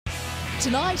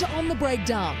Tonight on The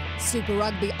Breakdown, Super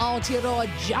Rugby Aotearoa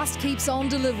just keeps on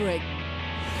delivering.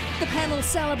 The panel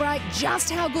celebrate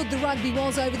just how good the rugby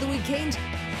was over the weekend.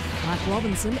 Mark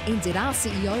Robinson, NZR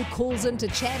CEO, calls in to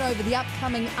chat over the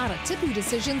upcoming Aratipu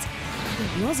decisions.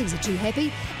 The Aussies are too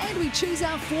happy, and we choose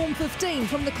our Form 15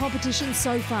 from the competition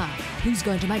so far. Who's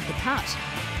going to make the cut?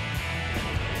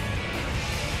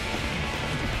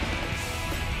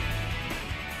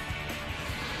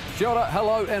 Kia ora,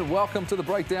 hello and welcome to The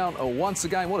Breakdown once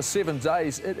again. What a 7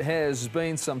 days. It has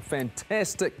been some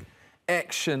fantastic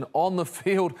action on the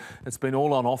field. It's been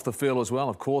all on off the field as well.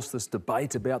 Of course, this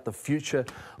debate about the future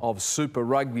of Super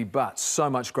Rugby, but so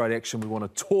much great action we want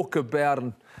to talk about.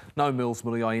 And no Mills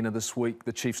Muliaina this week.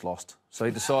 The Chiefs lost. So he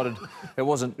decided it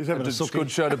wasn't a good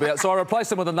show to be out. So I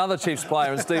replaced him with another Chiefs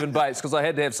player, and Stephen Bates, because I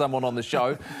had to have someone on the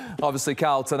show. Obviously,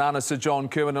 Carl Tanana, Sir John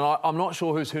Kerwin. And I'm not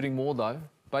sure who's hurting more, though.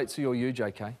 Batesy or you,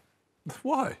 JK?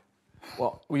 Why?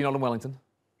 Well, were you not in Wellington?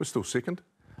 We're still second.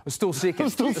 We're still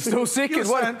second. Still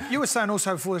second. You were saying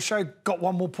also before the show, got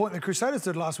one more point than the Crusaders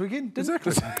did last weekend, didn't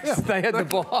Exactly. Yeah. They had the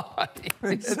bye.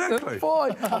 Exactly.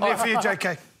 I'm there for you,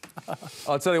 JK.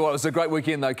 I'll tell you what, it was a great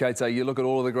weekend though, KT. You look at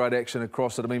all of the great action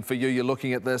across it. I mean, for you, you're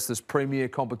looking at this premier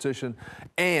competition,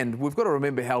 and we've got to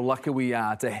remember how lucky we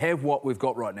are to have what we've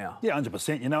got right now. Yeah,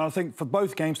 100%. You know, I think for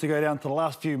both games to go down to the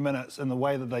last few minutes in the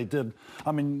way that they did,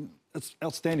 I mean, it's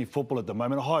outstanding football at the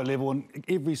moment, a high level, and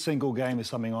every single game is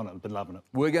something on it. I've been loving it.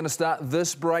 We're going to start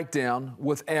this breakdown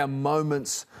with our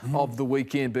moments of the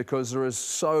weekend, because there is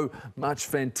so much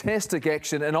fantastic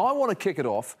action. And I want to kick it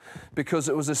off because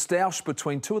it was a stoush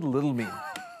between two of the little men.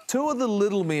 Two of the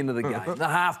little men of the game, the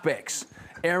halfbacks,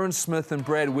 Aaron Smith and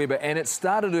Brad Weber. And it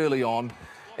started early on,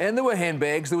 and there were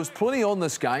handbags. There was plenty on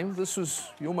this game. This was,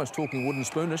 you're almost talking wooden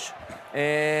spoonish.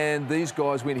 And these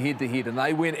guys went head to head, and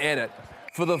they went at it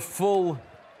for the full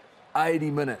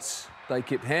 80 minutes. They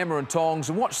kept hammer and tongs.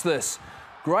 And watch this.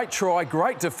 Great try,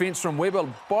 great defence from Weber.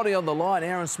 Body on the line,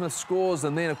 Aaron Smith scores.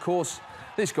 And then, of course,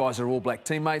 these guys are all black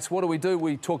teammates. What do?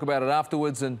 We talk about it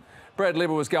afterwards. And Brad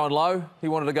Weber was going low. He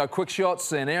wanted to go quick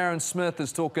shots. And Aaron Smith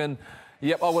is talking,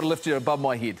 yep, I would have lifted you above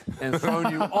my head and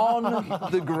thrown you on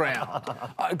the ground.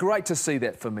 Great to see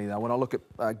that for me, though, when I look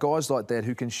at guys like that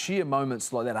who can share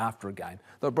moments like that after a game.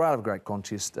 They're part of a great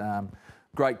contest.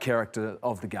 Great character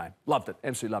of the game. Loved it.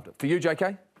 Absolutely loved it. For you,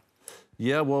 JK?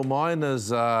 Yeah, well, mine is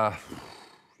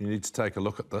you need to take a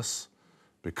look at this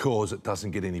because it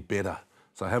doesn't get any better.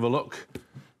 So have a look.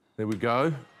 There we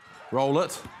go. Roll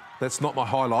it. That's not my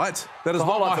highlight. That is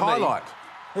not my highlight.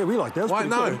 Yeah, we like that. Wait,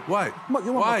 no, wait.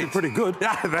 Wait. Pretty good.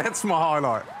 Yeah, that's my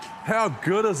highlight. How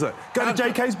good is it? Go to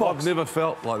JK's box. I've never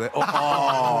felt like that.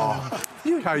 Oh.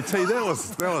 KT, that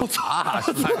was harsh,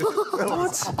 mate. That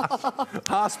was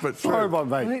harsh, but true. Sorry,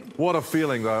 mate. What a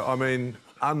feeling, though. I mean,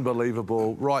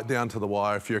 unbelievable, right down to the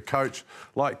wire. If you're a coach,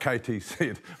 like KT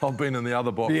said, I've been in the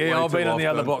other box. Yeah, I've been in the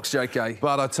other box, JK.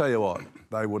 But I tell you what,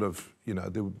 they would have, you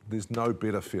know, there's no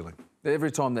better feeling.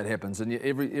 Every time that happens, and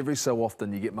every so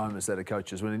often you get moments that are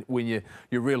coaches when you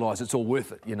realise it's all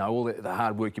worth it, you know, all the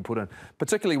hard work you put in,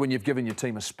 particularly when you've given your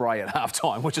team a spray at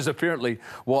half-time, which is apparently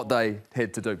what they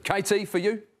had to do. KT, for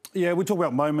you? Yeah, we talk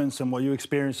about moments and what you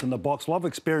experienced in the box. Well, I've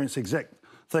experienced the exact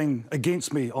thing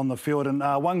against me on the field, and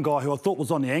one guy who I thought was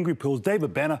on the angry pills,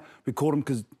 David Banner, we called him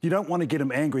because you don't want to get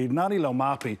him angry. Ngāti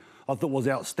Laumapi, I thought, was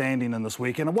outstanding in this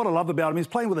weekend. And what I love about him, he's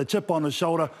playing with a chip on his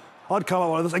shoulder. I'd come up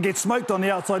like this. I get smoked on the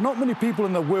outside. Not many people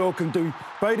in the world can do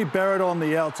Brady Barrett on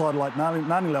the outside like Ngāti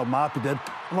Laumapi did.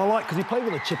 And I like because he played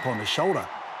with a chip on his shoulder.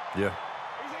 Yeah.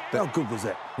 How good was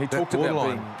that? He talked about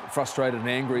being frustrated and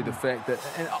angry, the fact that...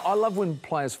 And I love when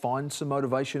players find some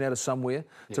motivation out of somewhere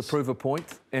to prove a point.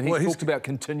 And he talked about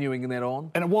continuing that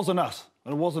on. And it wasn't us.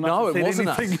 It wasn't us. No, it wasn't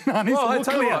us. Well, I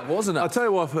tell you what, it wasn't us. I tell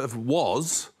you what, if it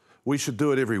was, we should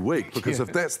do it every week, because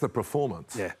if that's the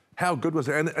performance... Yeah. How good was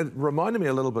it? And it reminded me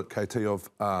a little bit, KT, of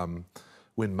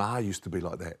when Ma used to be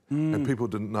like that. And people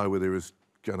didn't know whether he was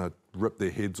going to rip their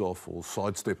heads off or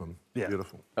sidestep them. Yeah.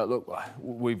 Beautiful. Look,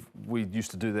 we used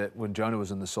to do that when Jonah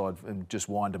was in the side and just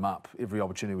wind him up every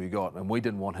opportunity we got. And we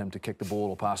didn't want him to kick the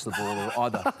ball or pass the ball or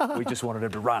either. We just wanted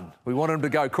him to run. We wanted him to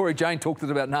go. Corey Jane talked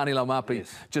about Ngāti Laumapi.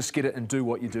 Yes. Just get it and do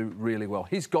what you do really well.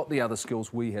 He's got the other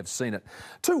skills. We have seen it.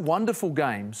 Two wonderful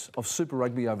games of Super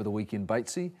Rugby over the weekend,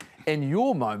 Batesy. And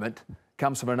your moment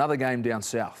comes from another game down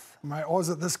south. Mate, I was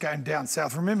at this game down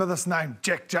south. Remember this name,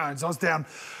 Jack Jones. I was down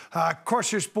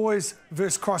Christchurch Boys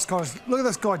versus Christ College. Look at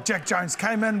this guy, Jack Jones.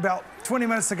 Came in about 20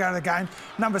 minutes to go to the game.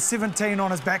 Number 17 on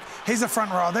his back. He's a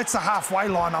front row. That's the halfway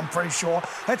line, I'm pretty sure.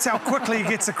 That's how quickly he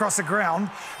gets across the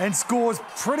ground and scores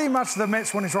pretty much the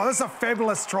match-winning try. This is a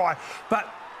fabulous try.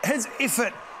 But his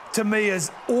effort to me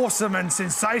is awesome and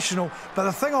sensational. But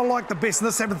the thing I like the best, and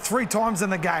this happened 3 times in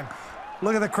the game,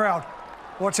 look at the crowd.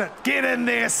 Watch it. Get in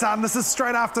there, son. This is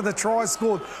straight after the try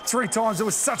scored 3 times. It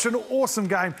was such an awesome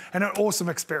game and an awesome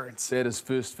experience. That is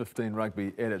first 15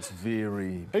 rugby at its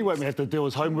very... He won't have to do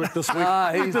his homework this week.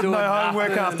 He's doing no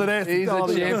homework after that. He's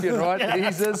a champion, right?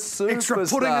 He's a superstar. Extra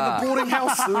pudding in the boarding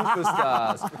house.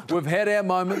 Superstars. We've had our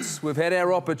moments. We've had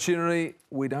our opportunity.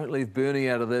 We don't leave Bernie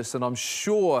out of this, and I'm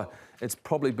sure it's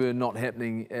probably Burn not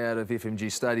happening out of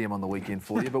FMG Stadium on the weekend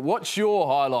for you. But what's your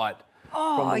highlight?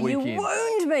 Oh, you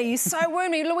wound me. You so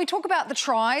wound me. Look, we talk about the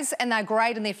tries, and they're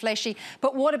great and they're flashy,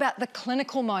 but what about the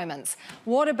clinical moments?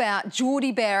 What about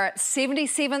Geordie Barrett,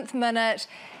 77th minute,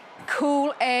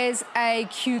 cool as a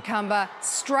cucumber,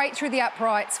 straight through the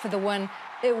uprights for the win?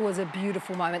 It was a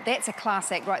beautiful moment. That's a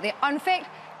class act right there. In fact,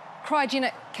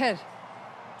 cryogenic kid.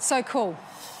 So cool.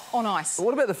 On ice. But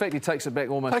what about the fact he takes it back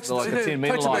almost to like the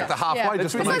 10-metre Takes it line? back to halfway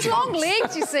just to With make those it. long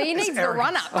legs, you see, he needs the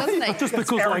run-up, doesn't he? Just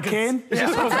because I can.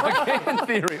 Just because I can, in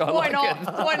theory. Why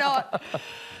not? Why not?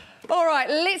 All right,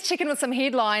 let's check in with some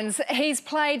headlines. He's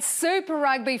played Super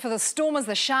Rugby for the Stormers,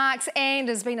 the Sharks, and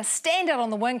has been a standout on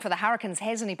the wing for the Hurricanes,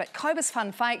 hasn't he? But Cobus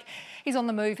fun fake, he's on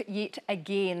the move yet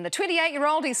again. The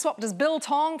 28-year-old, he swapped his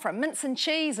biltong for a mince and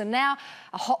cheese and now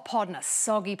a hot pot and a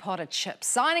soggy pot of chips,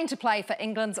 signing to play for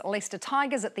England's Leicester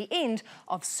Tigers at the end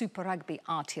of Super Rugby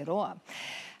Aotearoa.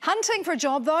 Hunting for a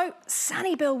job, though,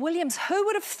 Sonny Bill Williams, who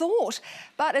would have thought?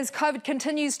 But as COVID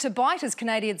continues to bite his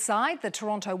Canadian side, the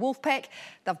Toronto Wolfpack,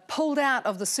 they've pulled out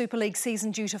of the Super League season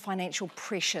due to financial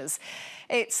pressures.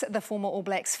 It's the former All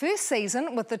Blacks' first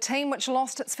season with the team which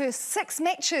lost its first 6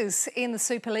 matches in the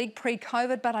Super League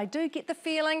pre-COVID, but I do get the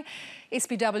feeling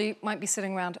SBW won't be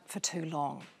sitting around for too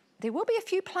long. There will be a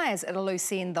few players at a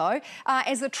loose end, though,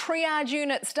 as the triage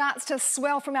unit starts to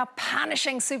swell from our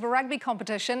punishing Super Rugby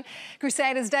competition.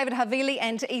 Crusaders' David Havili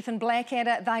and Ethan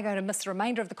Blackadder, they're going to miss the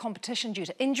remainder of the competition due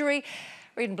to injury.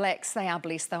 Red and Blacks, they are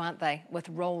blessed, though, aren't they, with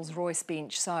Rolls-Royce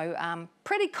bench. So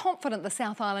pretty confident the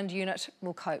South Island unit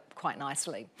will cope quite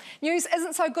nicely. News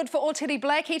isn't so good for Aotearoa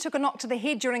Black. He took a knock to the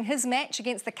head during his match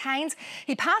against the Canes.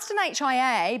 He passed an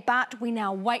HIA, but we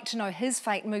now wait to know his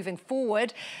fate moving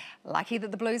forward. Lucky that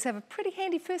the Blues have a pretty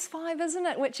handy first 5, isn't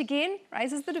it? Which, again,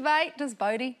 raises the debate, does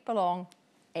Bodie belong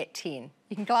at 10?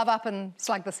 You can glove up and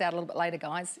slug this out a little bit later,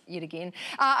 guys, yet again.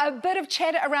 A bit of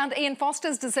chatter around Ian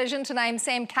Foster's decision to name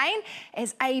Sam Cane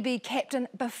as AB captain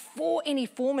before any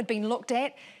form had been looked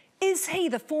at. Is he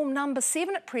the form number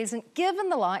 7 at present, given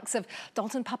the likes of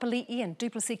Dalton Papali'i and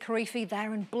Duplessis Karifi?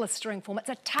 They're in blistering form. It's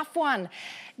a tough one.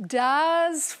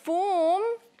 Does form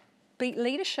beat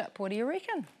leadership? What do you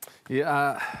reckon?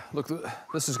 Yeah, look,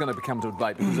 this is going to become a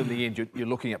debate because in the end you're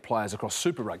looking at players across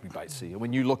Super Rugby bases here.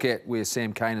 When you look at where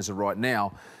Sam Cane is right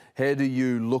now, how do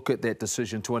you look at that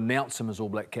decision to announce him as All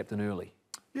Black captain early?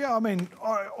 Yeah, I mean,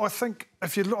 I think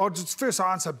if you look, I'll just first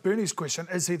answer Bernie's question,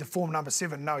 is he the form number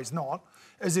 7? No, he's not.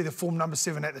 Is he the form number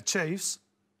 7 at the Chiefs?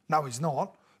 No, he's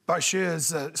not. Boshier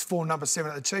is form number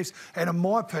 7 at the Chiefs. And in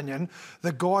my opinion,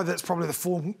 the guy that's probably the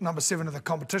form number 7 of the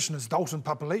competition is Dalton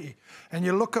Papali'i. And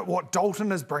you look at what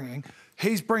Dalton is bringing,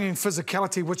 he's bringing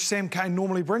physicality, which Sam Cane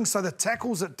normally brings. So the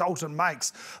tackles that Dalton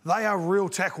makes, they are real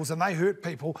tackles and they hurt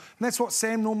people. And that's what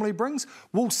Sam normally brings.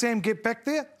 Will Sam get back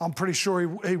there? I'm pretty sure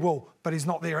he will, but he's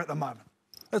not there at the moment.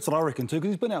 That's what I reckon too, because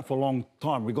he's been out for a long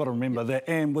time. We've got to remember that.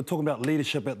 And we're talking about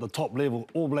leadership at the top level,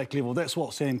 All Black level. That's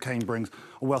what Sam Cane brings,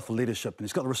 a wealth of leadership. And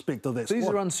he's got the respect of that These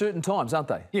squad. are uncertain times, aren't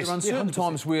they? Yes, They're uncertain 100%.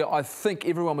 times where I think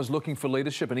everyone was looking for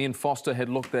leadership and Ian Foster had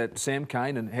looked at Sam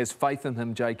Cane and has faith in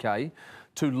him, JK,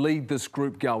 to lead this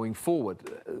group going forward.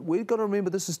 We've got to remember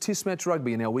this is Test match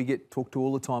rugby. Now, we get talked to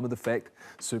all the time of the fact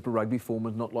Super Rugby form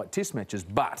is not like Test matches,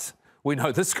 but we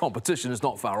know this competition is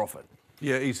not far off it.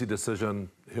 Yeah, easy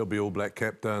decision. He'll be All Black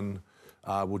captain.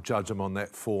 We'll judge him on that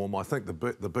form. I think the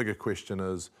bigger question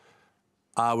is,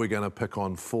 are we going to pick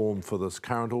on form for this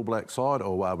current All Black side,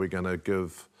 or are we going to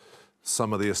give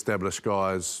some of the established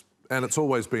guys, and it's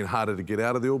always been harder to get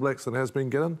out of the All Blacks than it has been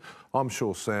getting. I'm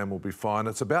sure Sam will be fine.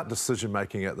 It's about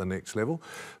decision-making at the next level.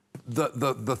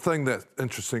 The thing that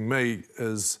interesting me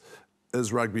is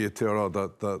Rugby Aotearoa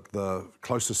the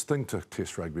closest thing to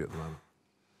Test rugby at the moment?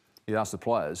 You ask the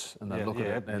players, and they look at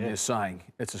it, and they're saying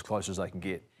it's as close as they can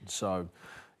get. So,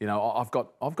 you know, I've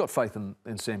got faith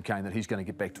in Sam Cane that he's going to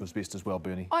get back to his best as well,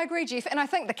 Bernie. I agree, Jeff, and I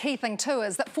think the key thing too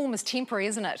is that form is temporary,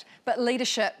 isn't it? But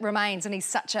leadership remains, and he's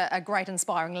such a great,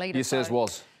 inspiring leader. Yes, as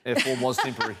was. Our form was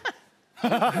temporary.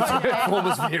 Our form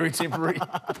was very temporary. All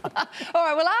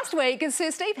right, well, last week,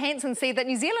 Sir Steve Hansen said that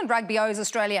New Zealand rugby owes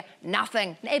Australia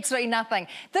nothing, absolutely nothing.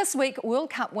 This week, World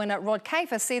Cup winner Rod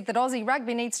Kafer said that Aussie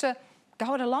rugby needs to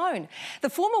go it alone. The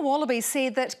former Wallaby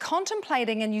said that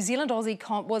contemplating a New Zealand-Aussie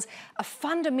comp was a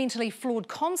fundamentally flawed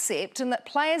concept and that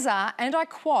players are, and I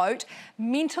quote,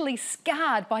 mentally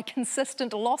scarred by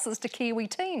consistent losses to Kiwi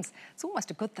teams. It's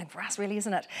almost a good thing for us, really,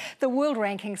 isn't it? The world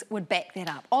rankings would back that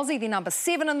up. Aussie, they're number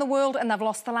 7 in the world and they've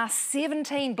lost the last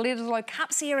 17 Bledisloe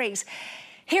Cup series.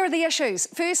 Here are the issues.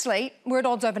 Firstly, we're at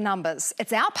odds over numbers.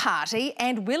 It's our party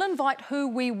and we'll invite who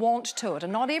we want to it.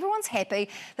 And not everyone's happy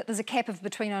that there's a cap of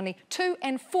between only 2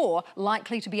 and 4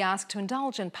 likely to be asked to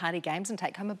indulge in party games and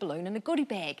take home a balloon and a goodie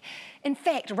bag. In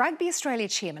fact, Rugby Australia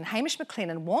chairman Hamish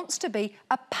McLennan wants to be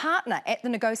a partner at the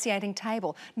negotiating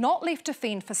table, not left to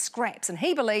fend for scraps. And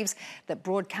he believes that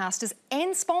broadcasters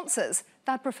and sponsors,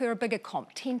 they'd prefer a bigger comp,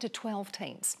 10 to 12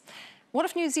 teams. What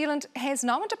if New Zealand has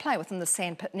no one to play with in the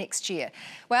sandpit next year?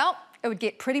 Well, it would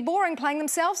get pretty boring playing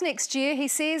themselves next year, he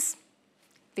says.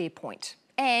 Fair point.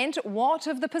 And what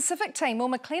of the Pacific team? Well,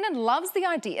 McLennan loves the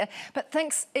idea, but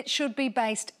thinks it should be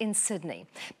based in Sydney.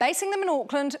 Basing them in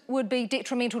Auckland would be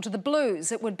detrimental to the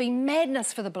Blues. It would be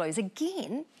madness for the Blues.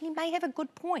 Again, he may have a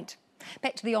good point.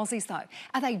 Back to the Aussies, though.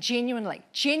 Are they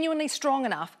genuinely strong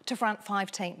enough to front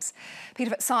 5 teams?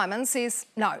 Peter Fitzsimons says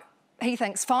no. He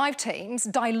thinks 5 teams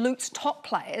dilutes top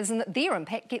players and that their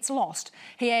impact gets lost.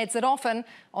 He adds that often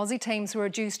Aussie teams were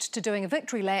reduced to doing a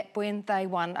victory lap when they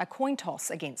won a coin toss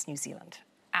against New Zealand.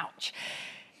 Ouch.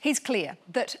 He's clear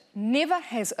that never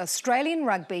has Australian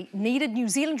rugby needed New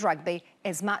Zealand rugby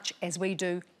as much as we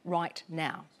do right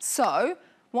now. So,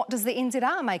 what does the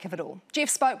NZR make of it all? Jeff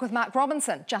spoke with Mark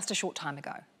Robinson just a short time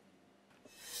ago.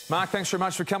 Mark, thanks very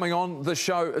much for coming on the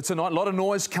show tonight. A lot of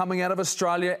noise coming out of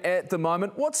Australia at the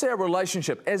moment. What's our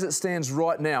relationship as it stands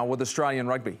right now with Australian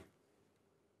rugby?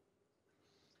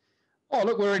 Oh,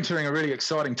 look, we're entering a really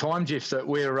exciting time, Jeff, that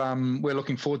we're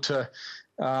looking forward to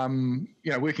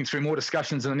working through more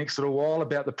discussions in the next little while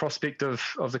about the prospect of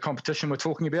the competition we're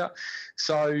talking about.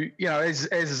 So, as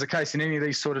is the case in any of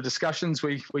these sort of discussions,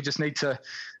 we just need to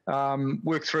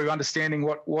work through understanding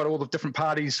what all the different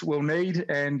parties will need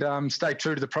and stay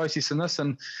true to the process in this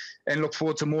and look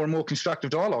forward to more and more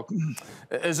constructive dialogue.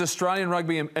 Is Australian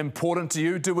rugby important to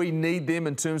you? Do we need them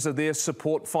in terms of their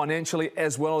support financially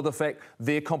as well as the fact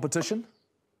their competition?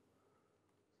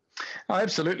 Oh,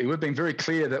 absolutely. We've been very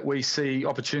clear that we see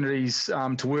opportunities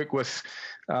to work with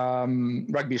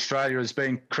Rugby Australia as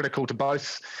being critical to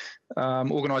both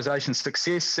organisations'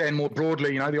 success and more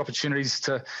broadly, the opportunities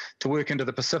to work into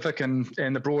the Pacific and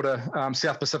the broader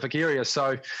South Pacific area.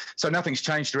 So nothing's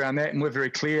changed around that, and we're very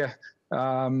clear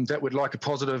that we'd like a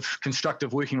positive,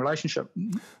 constructive working relationship.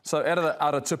 So out of the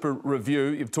Aratipu review,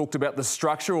 you've talked about the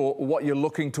structure or what you're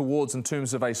looking towards in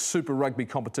terms of a Super Rugby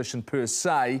competition per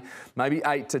se, maybe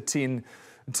 8 to 10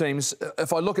 teams.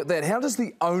 If I look at that, how does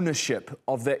the ownership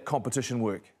of that competition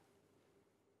work?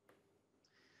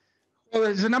 Well,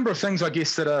 there's a number of things, I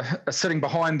guess, that are sitting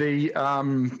behind the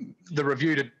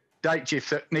review to date, Jeff,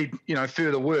 that need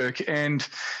further work, and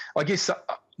I guess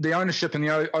the ownership and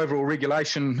the overall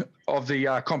regulation of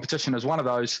the competition is one of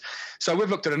those. So we've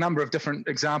looked at a number of different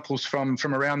examples from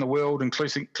around the world,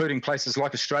 including places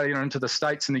like Australia and into the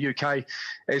States and the UK,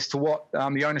 as to what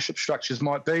the ownership structures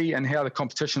might be and how the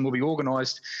competition will be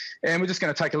organised. And we're just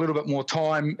going to take a little bit more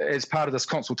time as part of this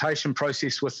consultation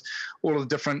process with all of the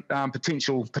different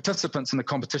potential participants in the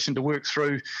competition to work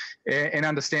through and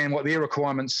understand what their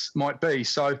requirements might be.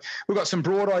 So we've got some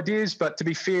broad ideas, but to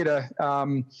be fair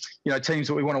to teams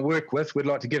that we want to work with, we'd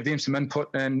like to give them some input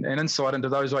and insight into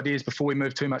those ideas before we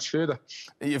move too much further.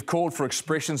 You've called for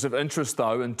expressions of interest,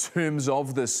 though, in terms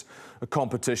of this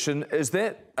competition. Is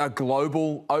that a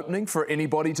global opening for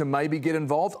anybody to maybe get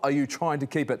involved? Are you trying to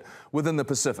keep it within the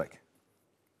Pacific?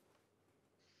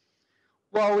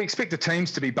 Well, we expect the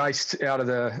teams to be based out of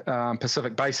the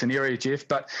Pacific Basin area, Jeff,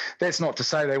 but that's not to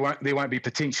say there won't be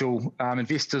potential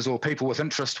investors or people with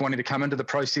interest wanting to come into the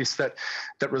process that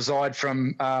reside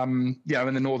from, in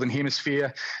the Northern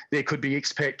Hemisphere. There could be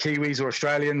expat Kiwis or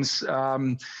Australians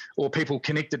or people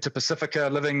connected to Pacifica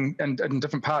living in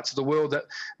different parts of the world that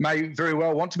may very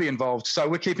well want to be involved. So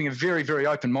we're keeping a very, very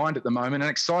open mind at the moment and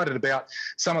excited about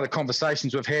some of the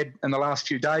conversations we've had in the last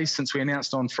few days since we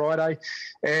announced on Friday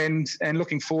and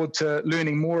looking forward to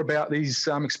learning more about these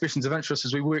expressions of interest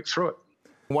as we work through it.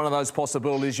 One of those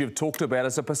possibilities you've talked about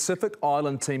is a Pacific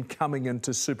Island team coming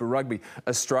into Super Rugby.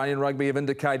 Australian Rugby have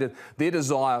indicated their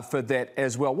desire for that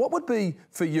as well. What would be,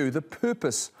 for you, the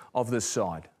purpose of this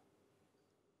side?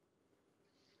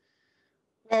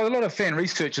 Well, a lot of fan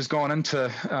research has gone into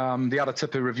the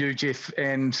Aratipu review, Jeff,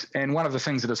 and one of the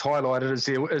things that is highlighted is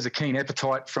there is a keen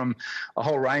appetite from a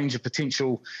whole range of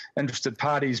potential interested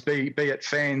parties, be it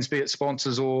fans, be it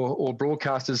sponsors or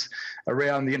broadcasters,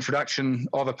 around the introduction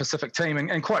of a Pacific team.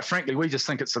 And quite frankly, we just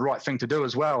think it's the right thing to do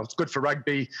as well. It's good for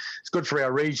rugby, it's good for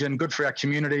our region, good for our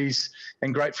communities,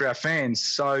 and great for our fans.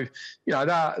 So, you know,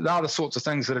 they're the sorts of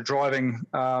things that are driving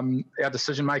our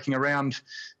decision-making around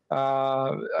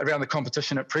the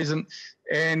competition at present,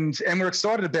 and we're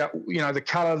excited about, you know, the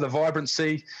colour, the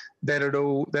vibrancy that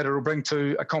it'll bring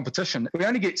to a competition. We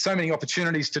only get so many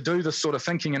opportunities to do this sort of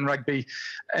thinking in rugby.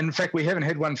 In fact, we haven't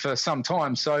had one for some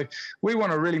time. So we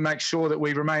want to really make sure that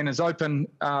we remain as open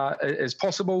as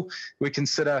possible. We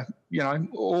consider, you know,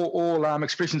 all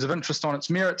expressions of interest on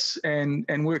its merits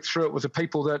and work through it with the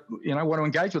people that, you know, want to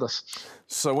engage with us.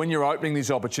 So when you're opening these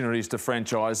opportunities to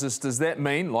franchises, does that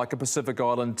mean, like a Pacific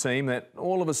Island team, that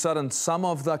all of a sudden some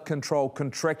of the control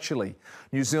contractually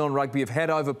New Zealand Rugby have had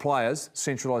over players,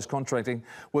 centralised contracting,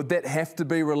 would that have to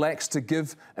be relaxed to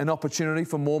give an opportunity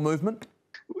for more movement?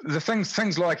 The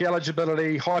things like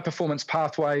eligibility, high performance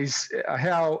pathways,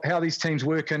 how these teams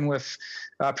work in with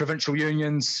provincial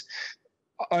unions,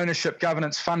 ownership,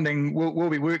 governance, funding will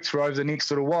be worked through over the next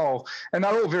little while. And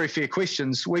they're all very fair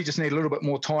questions. We just need a little bit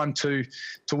more time to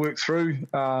work through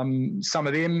some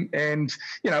of them. And,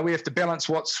 you know, we have to balance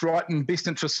what's right and best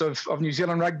interests of New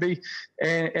Zealand Rugby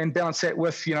and balance that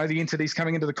with, you know, the entities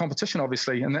coming into the competition,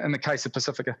 obviously, in the case of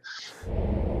Pacifica.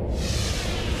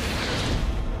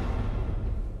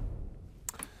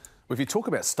 If you talk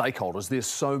about stakeholders, there's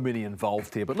so many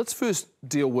involved here. But let's first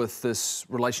deal with this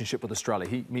relationship with Australia.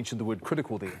 He mentioned the word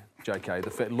critical there, JK, the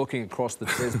fact looking across the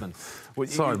Tasman.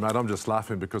 Sorry, mate, I'm just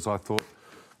laughing because I thought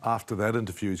after that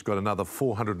interview he's got another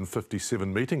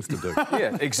 457 meetings to do.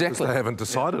 Yeah, exactly. They haven't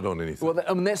decided on anything. Well,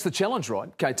 I mean, that's the challenge, right,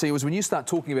 KT, was when you start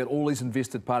talking about all these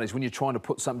invested parties, when you're trying to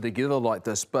put something together like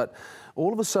this, but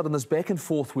all of a sudden this back and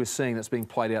forth we're seeing that's being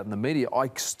played out in the media, I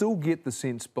still get the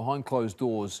sense behind closed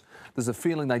doors there's a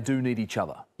feeling they do need each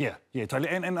other. Yeah, totally.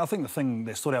 And I think the thing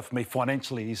that stood out for me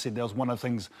financially, he said that was one of the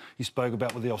things he spoke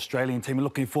about with the Australian team.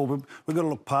 Looking forward, we've got to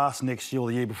look past next year or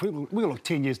the year before. We've got to look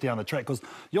 10 years down the track because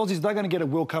the Aussies, they're going to get a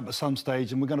World Cup at some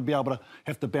stage and we're going to be able to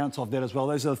have to bounce off that as well.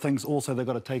 Those are the things also they've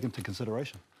got to take into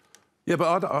consideration. Yeah,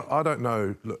 but I don't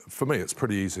know. Look, for me, it's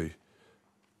pretty easy.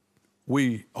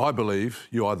 I believe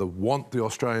you either want the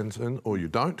Australians in or you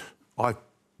don't. I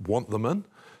want them in.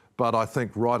 But I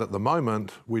think right at the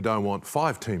moment, we don't want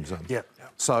 5 teams in. Yeah.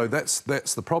 So that's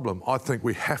the problem. I think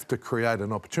we have to create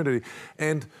an opportunity.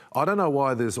 And I don't know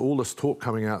why there's all this talk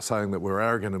coming out saying that we're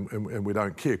arrogant and we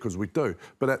don't care, because we do.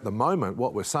 But at the moment,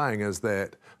 what we're saying is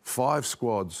that 5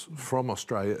 squads from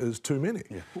Australia is too many.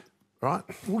 Yeah. Right?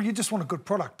 Well, you just want a good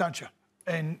product, don't you?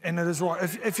 And it is right.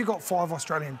 If you've got 5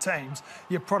 Australian teams,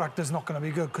 your product is not going to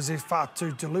be good because they're far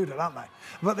too diluted, aren't they?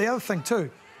 But the other thing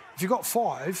too, if you've got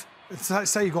 5,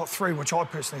 say you've got 3, which I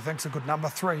personally think is a good number,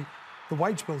 3, the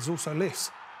wage bill is also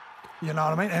less. You know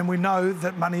what I mean? And we know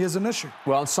that money is an issue.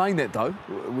 Well, in saying that, though,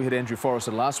 we had Andrew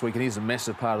Forrester last week, and he's a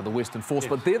massive part of the Western Force. Yes.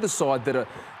 But they're the side that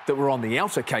were on the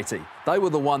outer, KT. They were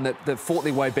the one that fought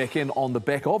their way back in on the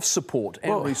back of support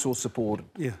and resource support.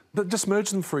 Yeah, but just merge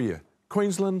them for a year.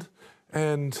 Queensland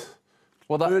and...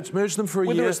 Well, merge them for a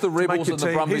year. Whether it's the Rebels and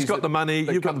the Brumbies, he's got the money.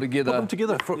 You've got them together. Put them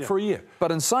together for a year. But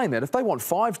in saying that, if they want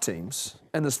 5 teams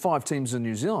and there's 5 teams in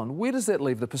New Zealand, where does that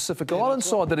leave the Pacific Island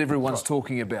side that everyone's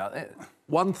talking about?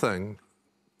 One thing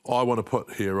I want to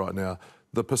put here right now: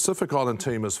 the Pacific Island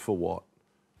team is for what?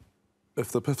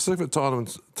 If the Pacific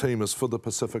Island team is for the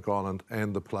Pacific Island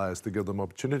and the players to give them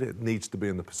opportunity, it needs to be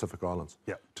in the Pacific Islands.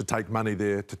 Yeah. To take money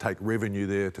there, to take revenue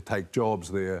there, to take jobs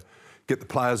there, get the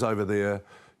players over there.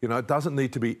 You know, it doesn't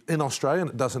need to be in Australia and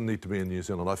it doesn't need to be in New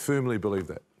Zealand. I firmly believe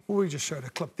that. Well, we just showed a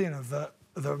clip then of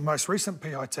the most recent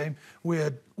PI team. We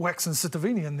had Wax and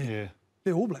Sitivini in there. Yeah.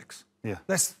 They're All Blacks. Yeah.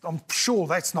 I'm sure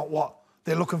that's not what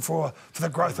they're looking for the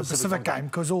growth of the Pacific game,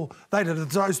 because all they did is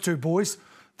those 2 boys,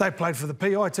 they played for the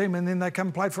PI team and then they come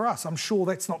and play for us. I'm sure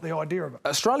that's not the idea of it.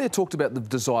 Australia talked about the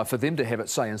desire for them to have it,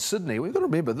 say, in Sydney. We've got to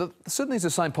remember that Sydney's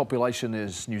the same population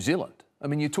as New Zealand. I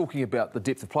mean, you're talking about the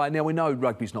depth of play. Now, we know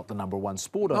rugby's not the #1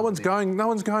 sport. No one's going. No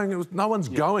one's going.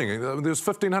 There's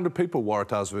 1,500 people,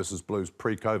 Waratahs versus Blues,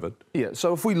 pre-COVID. Yeah,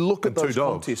 so if we look at those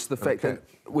contests, the fact that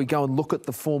we go and look at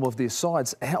the form of their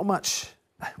sides, how much,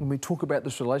 when we talk about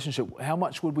this relationship, how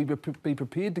much would we be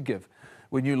prepared to give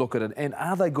when you look at it? And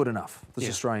are they good enough, these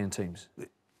Australian teams?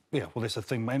 Yeah, well, that's the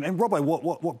thing, man. And Robbo,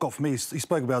 what got for me is he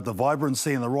spoke about the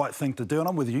vibrancy and the right thing to do, and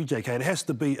I'm with you, JK. It has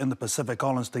to be in the Pacific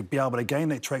Islands to be able to gain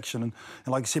that traction and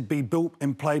like I said, be built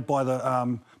and played by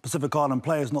the Pacific Island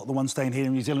players, not the ones staying here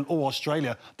in New Zealand or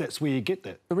Australia. That's where you get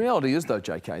that. The reality is, though,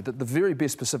 JK, that the very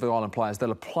best Pacific Island players that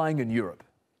are playing in Europe,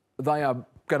 they are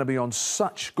going to be on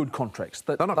such good contracts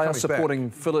that they are supporting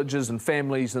villages and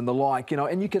families and the like, you know,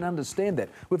 and you can understand that.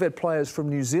 We've had players from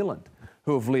New Zealand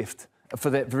who have left for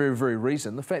that very, very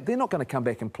reason. The fact they're not going to come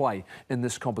back and play in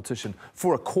this competition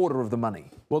for a quarter of the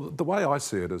money. Well, the way I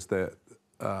see it is that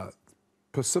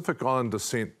Pacific Island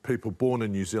descent people born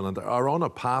in New Zealand are on a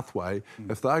pathway.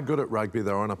 If they're good at rugby,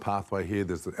 they're on a pathway here.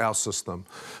 There's our system.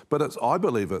 But I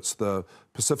believe it's the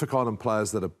Pacific Island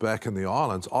players that are back in the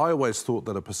islands. I always thought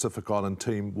that a Pacific Island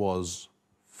team was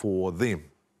for them.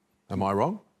 Am I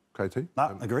wrong, KT?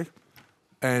 No, agree.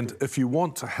 And if you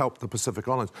want to help the Pacific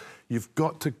Islands, you've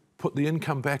got to put the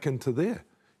income back into there.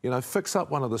 You know, fix up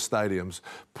one of the stadiums,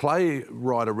 play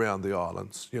right around the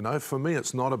islands. You know, for me,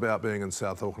 it's not about being in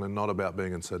South Auckland, not about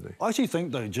being in Sydney. I actually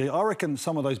think, though, G, I reckon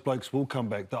some of those blokes will come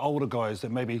back, the older guys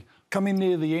that maybe come in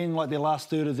near the end, like their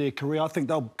last third of their career. I think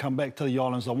they'll come back to the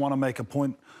islands. I want to make a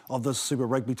point of this Super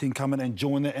Rugby team come in and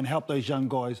join that and help those young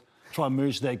guys try and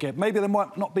merge that gap. Maybe they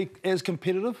might not be as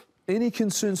competitive. Any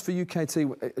concerns for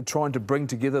UKT trying to bring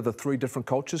together the three different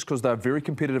cultures because they're very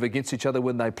competitive against each other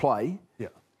when they play? Yeah.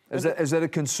 Is that a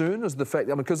concern? Is the fact, I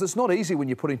mean, because it's not easy when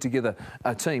you're putting together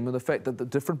a team, and the fact that the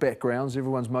different backgrounds,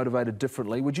 everyone's motivated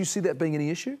differently. Would you see that being any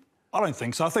issue? I don't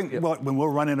think so. I think like, when we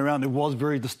were running around, there was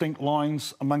very distinct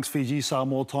lines amongst Fiji,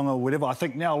 Samoa, Tonga, or whatever. I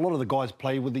think now a lot of the guys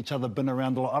play with each other, been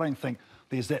around a lot. I don't think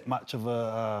there's that much of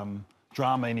a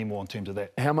drama anymore in terms of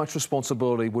that. How much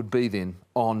responsibility would be then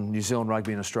on New Zealand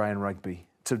rugby and Australian rugby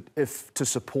to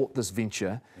support this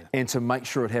venture and to make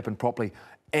sure it happened properly?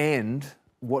 And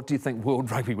what do you think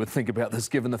World Rugby would think about this,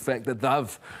 given the fact that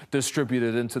they've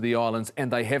distributed into the islands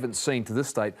and they haven't seen, to this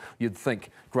state, you'd think,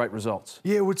 great results?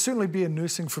 Yeah, it would certainly be a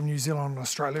nursing from New Zealand and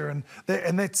Australia, and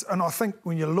I think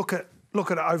when you look at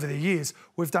it over the years,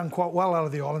 we've done quite well out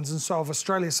of the islands and so have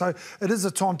Australia. So it is a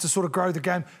time to sort of grow the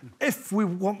game if we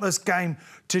want this game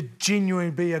to genuinely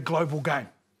be a global game.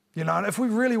 You know, and if we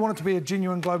really want it to be a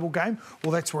genuine global game,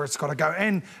 well, that's where it's got to go.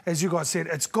 And as you guys said,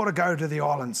 it's got to go to the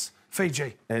islands.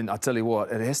 Fiji. And I tell you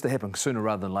what, it has to happen sooner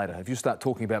rather than later. If you start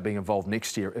talking about being involved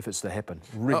next year, if it's to happen,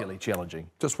 really challenging.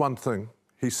 Just one thing.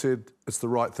 He said it's the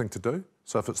right thing to do.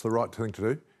 So if it's the right thing to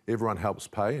do, everyone helps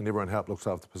pay and everyone looks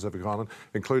after the Pacific Island,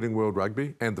 including World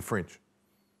Rugby and the French.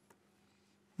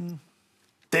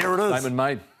 There it is. Statement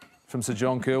made from Sir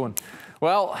John Kirwan.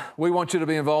 Well, we want you to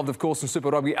be involved, of course, in Super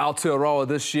Rugby Aotearoa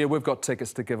this year. We've got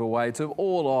tickets to give away to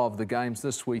all of the games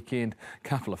this weekend. A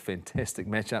couple of fantastic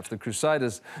matchups. The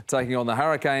Crusaders taking on the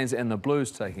Hurricanes and the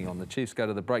Blues taking on the Chiefs. Go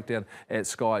to the breakdown at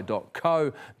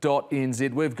sky.co.nz.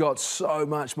 We've got so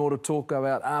much more to talk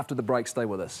about after the break. Stay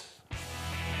with us.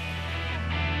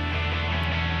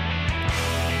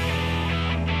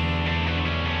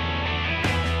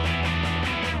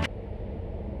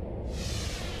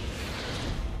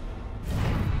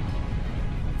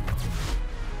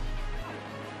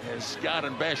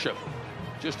 Garden Basham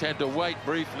just had to wait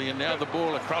briefly, and now the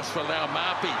ball across for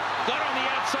Laumapi. Got on the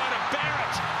outside of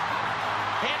Barrett,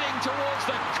 heading towards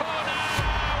the corner.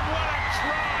 What a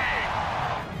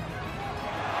try!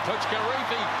 Puts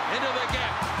Karifi into the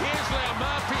gap. Here's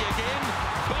Laumapi again.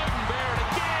 Bowden Barrett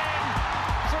again.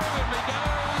 Through him he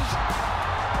goes.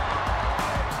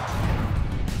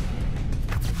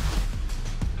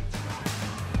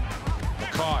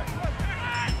 Mackay.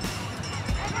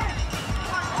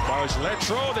 Goes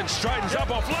lateral, then straightens up,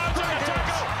 offloads on the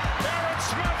tackle.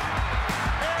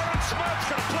 Aaron Smith's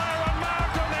got a player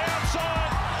unmarked on the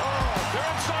outside. They're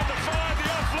inside the 5, the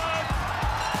offload.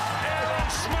 Aaron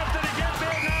Smith, did he get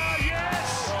there? No,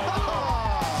 yes.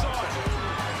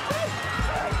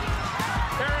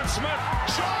 Aaron Smith,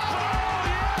 shot ball,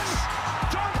 yes.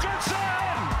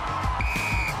 Tomkinson.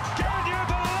 Can you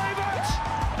believe it?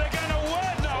 They're going to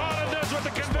win, the Highlanders, with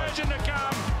the conversion to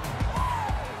come.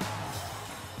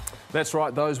 That's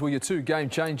right, those were your two game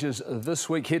changers this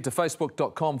week. Head to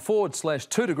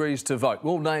facebook.com/2 degrees to vote.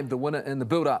 We'll name the winner in the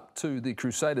build-up to the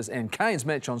Crusaders and Canes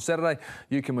match on Saturday.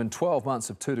 You can win 12 months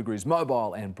of 2 Degrees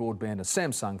mobile and broadband, a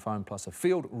Samsung phone, plus a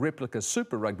field replica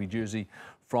Super Rugby jersey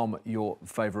from your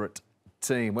favourite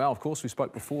team. Well, of course, we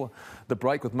spoke before the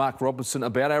break with Mark Robinson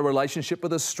about our relationship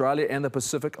with Australia and the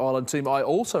Pacific Island team. I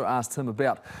also asked him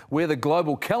about where the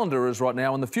global calendar is right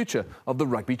now and the future of the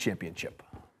Rugby Championship.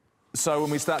 So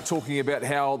when we start talking about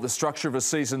how the structure of a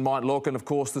season might look, and of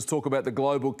course there's talk about the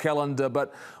global calendar,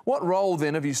 but what role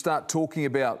then, if you start talking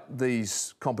about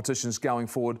these competitions going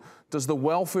forward, does the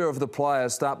welfare of the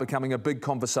players start becoming a big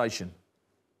conversation?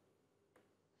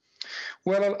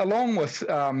 Well, along with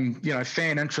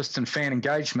fan interest and fan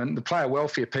engagement, the player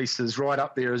welfare piece is right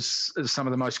up there as some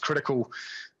of the most critical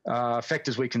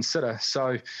factors we consider.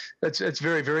 So it's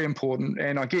very, very important.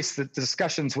 And I guess the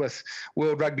discussions with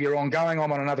World Rugby are ongoing.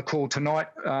 I'm on another call tonight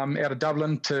out of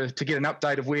Dublin to get an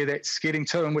update of where that's getting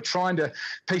to. And we're trying to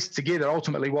piece together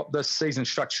ultimately what this season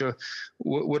structure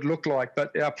would look like.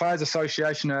 But our Players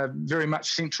Association are very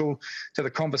much central to the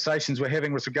conversations we're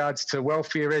having with regards to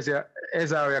welfare,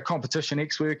 as are our competition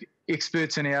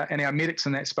experts and our medics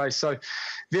in that space. So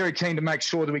very keen to make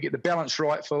sure that we get the balance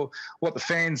right for what the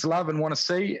fans love and want to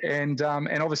see, and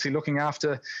obviously looking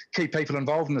after key people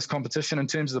involved in this competition in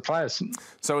terms of the players.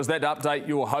 So is that update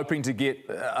you're hoping to get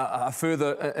a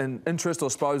further interest, or I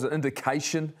suppose an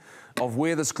indication of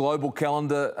where this global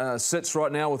calendar sits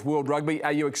right now with World Rugby?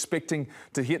 Are you expecting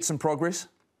to hit some progress?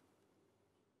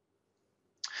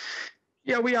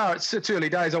 Yeah, we are. It's early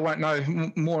days. I won't know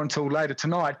more until later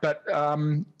tonight. But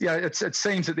it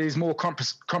seems that there's more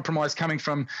compromise coming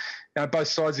from both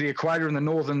sides of the equator in the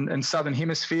northern and southern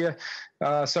hemisphere.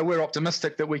 So we're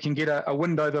optimistic that we can get a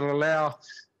window that'll allow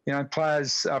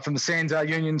players from the SANZAAR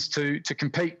unions to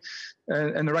compete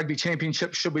in the Rugby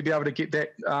Championship, should we be able to get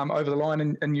that over the line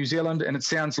in New Zealand. And it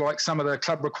sounds like some of the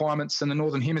club requirements in the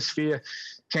Northern Hemisphere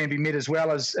can be met as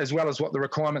well as what the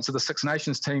requirements of the Six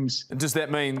Nations teams. Does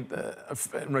that mean,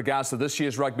 in regards to this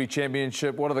year's Rugby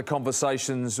Championship, what are the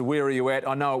conversations? Where are you at?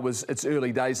 I know it's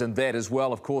early days in that as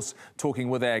well, of course, talking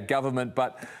with our government,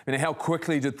 but how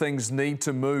quickly do things need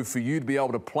to move for you to be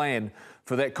able to plan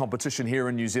for that competition here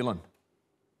in New Zealand?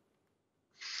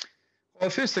 Well,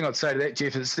 the first thing I'd say to that,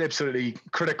 Jeff, is it's absolutely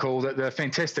critical that the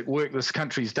fantastic work this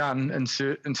country's done in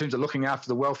terms of looking after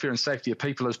the welfare and safety of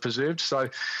people is preserved.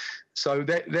 So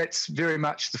that's very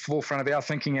much the forefront of our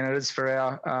thinking, and it is for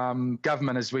our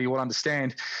government, as we all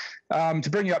understand. To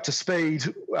bring you up to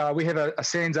speed, we have a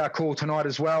SANZAAR call tonight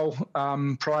as well,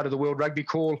 prior to the World Rugby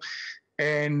call.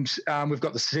 And we've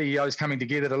got the CEOs coming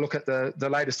together to look at the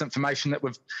latest information that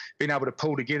we've been able to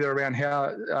pull together around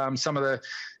how some of the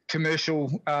commercial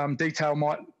detail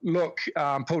might look,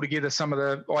 pull together some of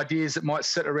the ideas that might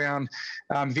sit around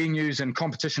venues and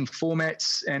competition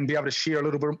formats, and be able to share a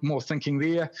little bit more thinking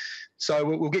there. So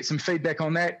we'll get some feedback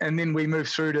on that, and then we move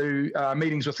through to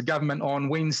meetings with the government on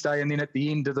Wednesday, and then at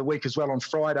the end of the week as well on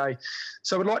Friday.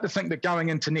 So we'd like to think that going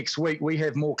into next week, we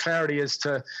have more clarity as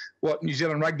to what New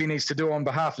Zealand Rugby needs to do on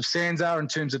behalf of SANZAAR in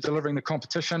terms of delivering the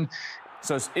competition.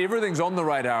 So everything's on the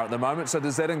radar at the moment. So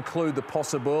does that include the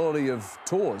possibility of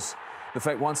tours? The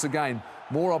fact, once again,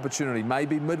 more opportunity,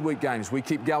 maybe midweek games. We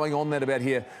keep going on that about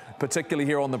here, particularly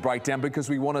here on the breakdown, because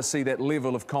we want to see that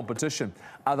level of competition.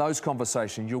 Are those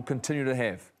conversations you'll continue to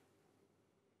have?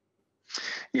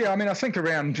 Yeah, I mean, I think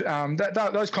around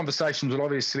those conversations will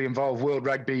obviously involve World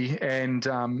Rugby and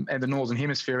the Northern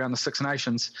Hemisphere around the Six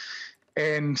Nations.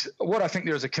 And what I think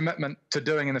there is a commitment to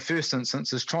doing in the first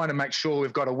instance is trying to make sure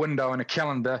we've got a window and a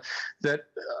calendar that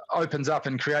opens up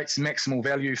and creates maximal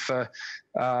value for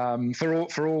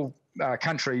all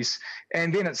countries.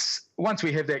 And then it's, once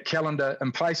we have that calendar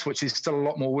in place, which is still a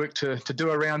lot more work to do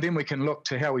around, then we can look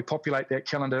to how we populate that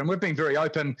calendar. And we've been very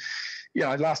open.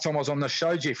 Last time I was on this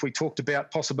show, Jeff, we talked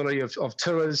about possibility of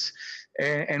tours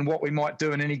and what we might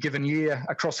do in any given year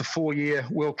across a 4-year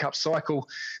World Cup cycle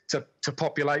to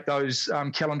populate those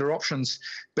calendar options,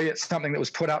 be it something that was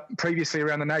put up previously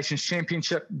around the Nations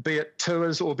Championship, be it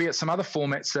tours, or be it some other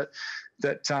formats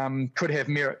that could have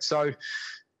merit.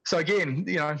 So again,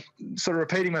 sort of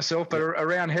repeating myself, but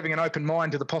around having an open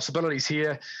mind to the possibilities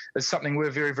here is something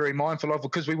we're very, very mindful of,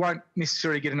 because we won't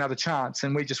necessarily get another chance,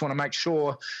 and we just want to make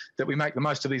sure that we make the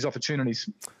most of these opportunities.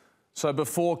 So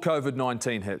before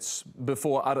COVID-19 hits,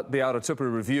 before the Aratipu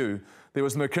review, there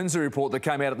was the McKinsey report that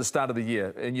came out at the start of the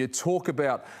year, and you talk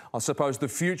about, I suppose, the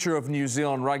future of New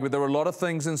Zealand rugby. There were a lot of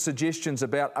things and suggestions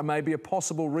about maybe a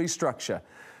possible restructure.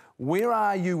 Where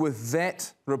are you with that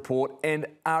report, and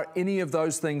are any of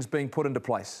those things being put into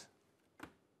place?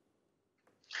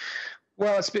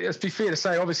 Well, it's be fair to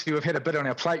say, obviously, we've had a bit on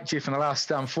our plate, Jeff, in the last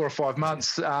 4 or 5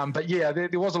 months. But yeah,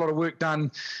 there was a lot of work done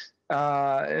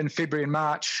in February and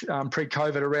March,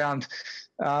 pre-COVID, around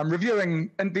reviewing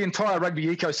the entire rugby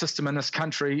ecosystem in this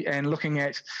country and looking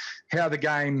at how the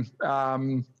game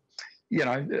you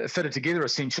know, fitted together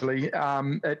essentially. It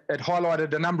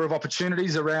highlighted a number of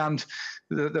opportunities around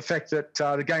the fact that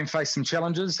the game faced some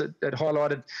challenges. It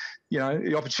highlighted, you know,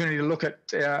 the opportunity to look at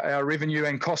our revenue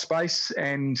and cost base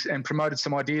and promoted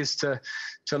some ideas to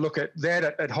look at that.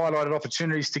 It highlighted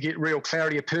opportunities to get real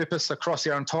clarity of purpose across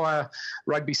our entire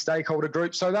rugby stakeholder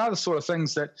group. So they are the sort of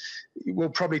things that we'll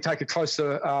probably take a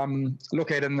closer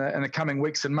look at in the coming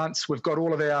weeks and months. We've got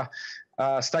all of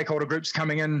our stakeholder groups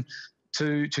coming in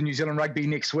to New Zealand Rugby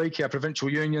next week, our provincial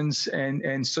unions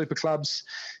and super clubs.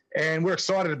 And we're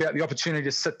excited about the opportunity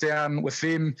to sit down with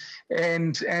them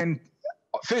and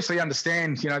firstly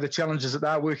understand, you know, the challenges that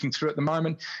they're working through at the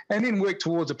moment, and then work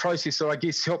towards a process that I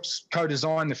guess helps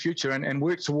co-design the future and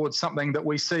work towards something that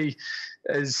we see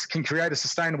can create a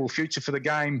sustainable future for the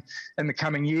game in the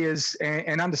coming years,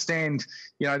 and understand,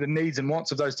 you know, the needs and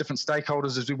wants of those different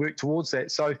stakeholders as we work towards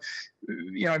that. So,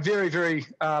 you know, very, very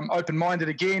open-minded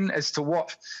again as to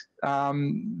what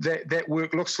that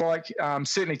work looks like.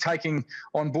 Certainly taking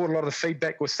on board a lot of the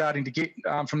feedback we're starting to get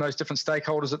from those different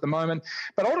stakeholders at the moment,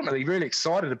 but ultimately really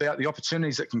excited about the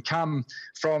opportunities that can come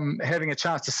from having a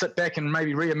chance to sit back and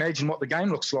maybe reimagine what the game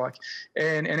looks like.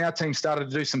 And our team started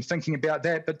to do some thinking about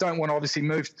that, but don't want to obviously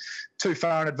move too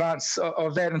far in advance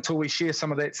of that until we share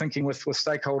some of that thinking with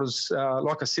stakeholders.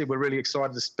 Like I said, we're really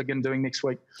excited to begin doing next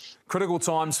week. Critical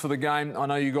times for the game. I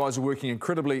know you guys are working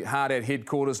incredibly hard at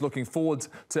headquarters, looking forward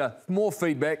to more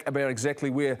feedback about exactly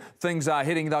where things are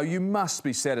heading, though you must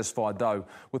be satisfied, though,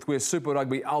 with where Super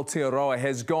Rugby Aotearoa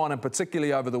has gone, and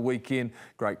particularly over the weekend.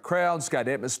 Great crowds, great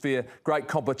atmosphere, great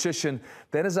competition.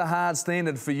 That is a hard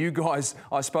standard for you guys,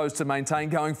 I suppose, to maintain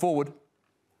going forward.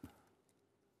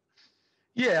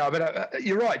 Yeah, but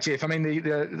you're right, Jeff. I mean,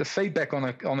 the feedback on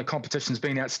the competition's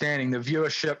been outstanding. The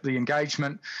viewership, the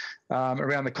engagement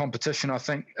around the competition. I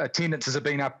think attendances have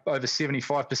been up over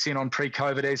 75% on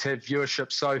pre-COVID, as have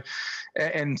viewership. So,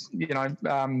 and you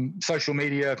know, social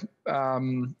media,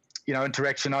 you know,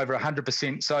 interaction over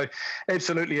 100%. So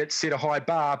absolutely, it's set a high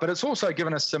bar, but it's also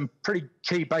given us some pretty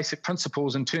key basic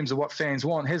principles in terms of what fans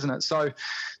want, hasn't it? So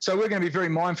we're going to be very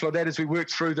mindful of that as we work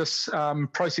through this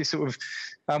process that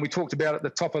we talked about at the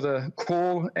top of the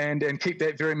call, and keep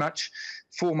that very much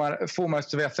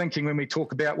foremost of our thinking when we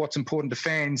talk about what's important to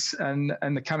fans in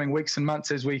the coming weeks and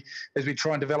months as we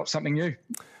try and develop something new.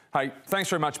 Hey, thanks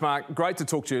very much, Mark. Great to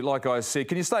talk to you, like I said.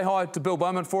 Can you say hi to Bill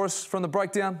Bowman for us from the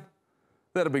breakdown?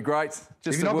 That'd be great.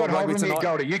 Just you've not got hold of him yet,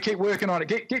 Goldie. You keep working on it.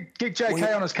 Get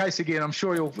JK on his case again. I'm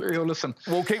sure he'll listen.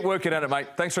 We'll keep working at it, mate.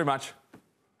 Thanks very much.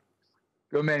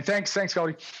 Good man. Thanks,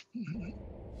 Goldie.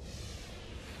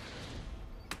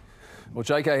 Well,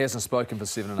 JK hasn't spoken for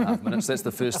 7.5 minutes. That's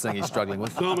the first thing he's struggling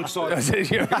with. I'm excited.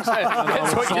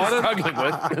 That's what you're struggling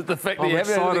with. The fact that I'm you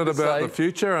excited about the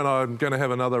future, and I'm going to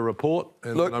have another report.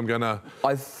 And look, I'm going to.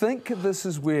 I think this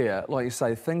is where, like you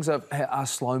say, things are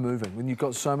slow moving when you've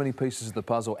got so many pieces of the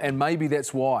puzzle, and maybe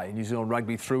that's why New Zealand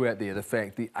Rugby threw out there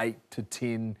the 8 to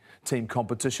 10 team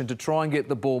competition to try and get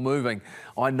the ball moving.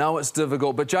 I know it's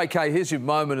difficult, but JK, here's your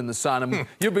moment in the sun. I mean,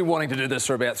 you've been wanting to do this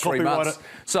for about 3 months.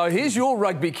 So here's your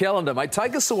rugby calendar, mate.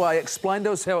 Take us away. Explain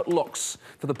to us how it looks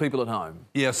for the people at home.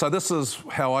 Yeah, so this is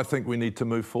how I think we need to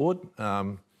move forward.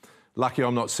 Lucky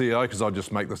I'm not CEO, because I'll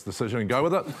just make this decision and go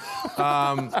with it.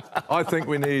 I think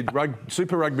we need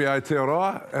Super Rugby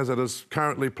Aotearoa as it is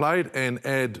currently played, and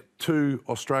add 2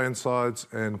 Australian sides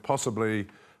and possibly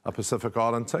a Pacific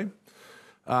Island team.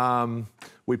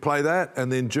 We play that,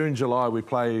 and then June, July, we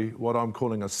play what I'm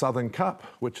calling a Southern Cup,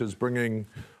 which is bringing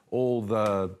all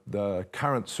the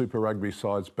current Super Rugby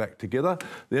sides back together.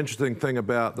 The interesting thing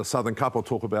about the Southern Cup, I'll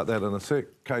talk about that in a sec,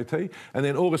 KT. And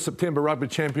then August, September Rugby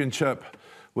Championship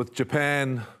with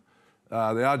Japan, the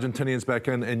Argentinians back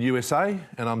in, and USA.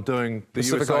 And I'm doing the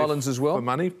Pacific USA Islands as well? For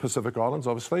money, Pacific Islands,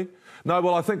 obviously. No,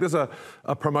 well, I think there's a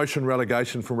promotion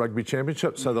relegation from Rugby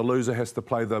Championship, so the loser has to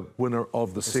play the winner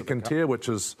of the second tier, which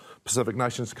is Pacific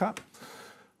Nations Cup.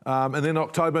 And then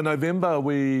October, November,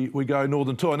 we go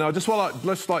Northern Tour. Now, just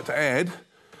let's like to add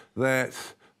that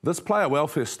this player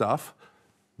welfare stuff,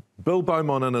 Bill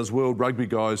Beaumont and his World Rugby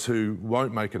guys who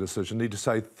won't make a decision need to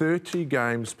say 30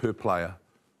 games per player,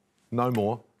 no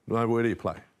more. No, where do you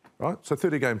play, right? So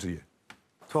 30 games a year.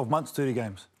 12 months, 30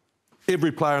 games.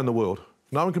 Every player in the world.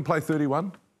 No one can play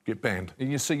 31, get banned.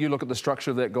 And you look at the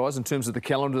structure of that, guys, in terms of the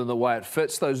calendar and the way it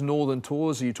fits. Those northern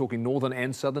tours, are you talking northern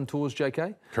and southern tours,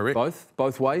 JK? Correct.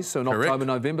 Both ways. So in Correct. October,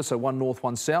 November, so one north,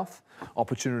 one south.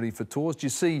 Opportunity for tours. Do you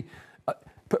see?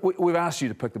 We've asked you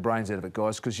to pick the brains out of it,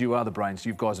 guys, because you are the brains.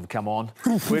 You guys have come on.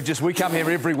 We come here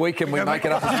every week and we make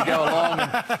it up as we go along.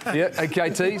 And, yeah,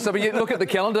 KT. So, but you look at the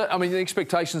calendar. I mean, the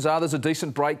expectations are there's a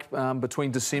decent break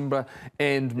between December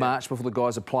and March before the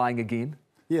guys are playing again.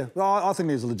 Yeah, well, I think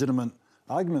there's a legitimate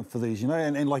argument for these, you know,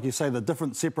 and like you say, the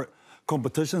different separate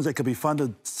competitions that could be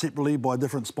funded separately by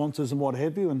different sponsors and what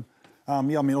have you. And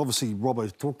yeah, I mean, obviously, Robbo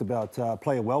talked about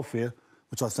player welfare,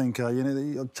 which I think, you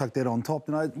know, chuck that on top.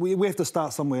 You know, we have to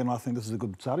start somewhere, and I think this is a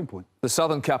good starting point. The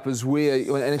Southern Cup is where,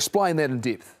 and explain that in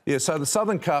depth. Yeah, so the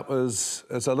Southern Cup is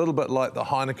a little bit like the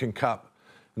Heineken Cup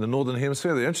in the Northern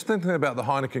Hemisphere. The interesting thing about the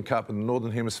Heineken Cup in the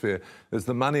Northern Hemisphere is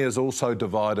the money is also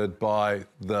divided by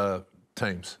the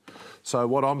teams. So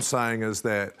what I'm saying is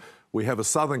that we have a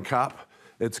Southern Cup.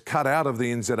 It's cut out of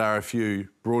the NZRFU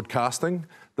broadcasting.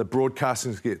 The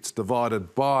broadcasting gets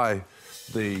divided by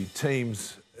the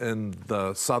teams in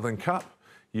the Southern Cup.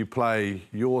 You play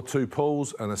your two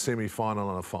pools and a semi-final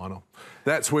and a final.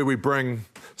 That's where we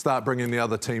start bringing the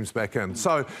other teams back in.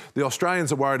 So the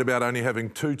Australians are worried about only having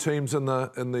two teams in a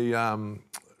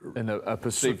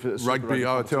perceived rugby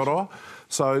Aotearoa.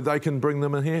 So they can bring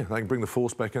them in here. They can bring the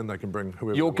force back in. They can bring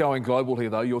whoever. You're going global here,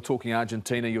 though. You're talking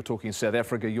Argentina. You're talking South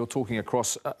Africa. You're talking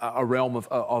across a realm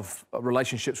of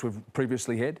relationships we've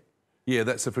previously had. Yeah,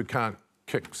 that's if we can't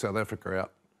kick South Africa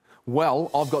out.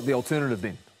 Well, I've got the alternative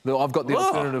then. I've got the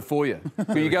alternative for you.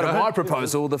 You go to my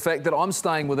proposal, the fact that I'm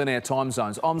staying within our time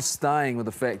zones. I'm staying with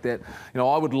the fact that, you know,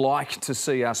 I would like to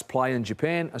see us play in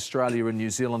Japan, Australia and New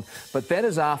Zealand, but that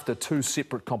is after two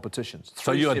separate competitions.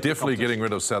 So you are definitely getting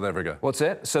rid of South Africa? What's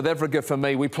that? South Africa for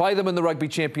me. We play them in the Rugby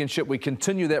Championship. We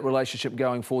continue that relationship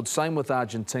going forward. Same with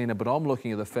Argentina, but I'm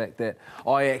looking at the fact that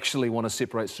I actually want to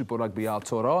separate Super Rugby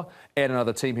Aotearoa, add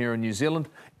another team here in New Zealand,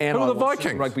 and who are the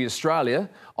Vikings? Rugby Australia.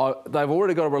 They've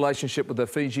already got a relationship with the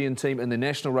Fijian team in the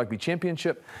National Rugby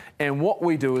Championship, and what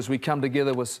we do is we come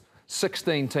together with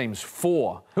 16 teams,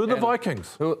 4. Who are the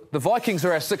Vikings? The Vikings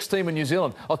are our 6th team in New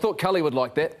Zealand. I thought Cully would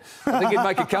like that. I think he'd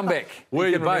make a comeback. Where are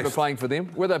you based? Playing for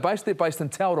them. Where are they based? They're based in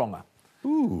Tauranga.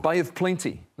 Ooh. Bay of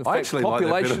Plenty. I actually like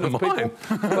that better than mine.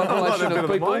 Population of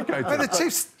people. But the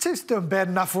Chiefs doing bad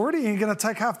enough already. You're going to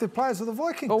take half their players with the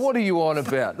Vikings. Well, what are you on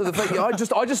about? The fact,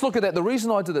 I just look at that. The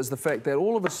reason I did it is the fact that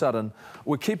all of a sudden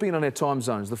we're keeping it on our time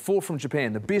zones. The 4 from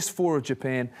Japan, the best 4 of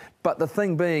Japan. But the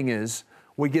thing being is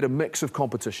we get a mix of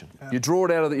competition. Yeah. You're drawing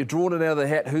it out of the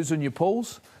hat. Who's in your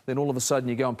pools? Then all of a sudden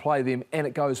you go and play them, and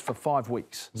it goes for 5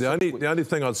 weeks. The only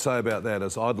thing I'd say about that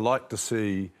is I'd like to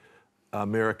see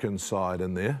American side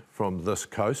in there from this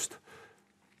coast,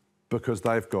 because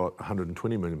they've got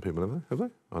 120 million people, have they?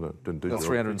 I didn't do that.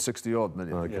 360 odd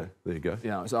million. Okay, yeah. There you go.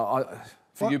 Yeah. So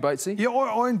for you, Batesy? Yeah,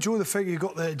 I enjoy the fact you've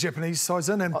got the Japanese sides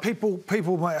in, and people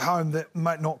at home that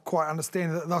might not quite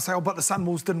understand it, they'll say, oh, but the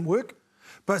Sunwolves didn't work.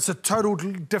 But it's a total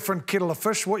different kettle of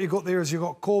fish. What you've got there is you've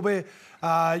got Kobe,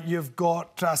 you've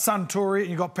got Suntory, and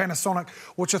you've got Panasonic,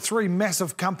 which are 3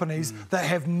 massive companies that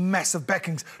have massive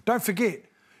backings. Don't forget,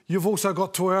 you've also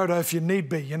got Toyota if you need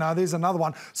be. You know, there's another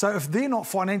one. So if they're not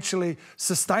financially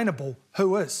sustainable,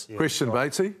 who is? Yeah, question,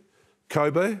 right. Batesy.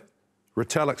 Kobe,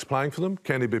 Retallick's playing for them.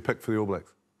 Can he be picked for the All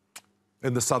Blacks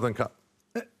in the Southern Cup?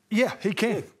 Yeah, he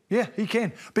can. Yeah, he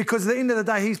can. Because at the end of the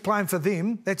day, he's playing for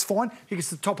them. That's fine. He gets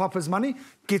to top up his money,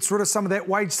 gets rid of some of that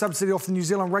wage subsidy off the New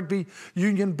Zealand Rugby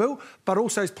Union bill, but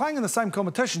also he's playing in the same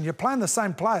competition. You're playing the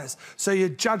same players, so you're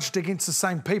judged against the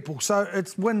same people. So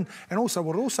it's when, and also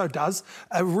what it also does,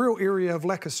 a real area of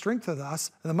lack of strength of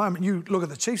us at the moment, you look at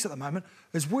the Chiefs at the moment,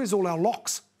 is where's all our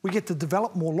locks? We get to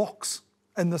develop more locks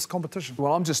in this competition.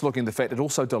 Well, I'm just looking at the fact it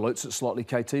also dilutes it slightly,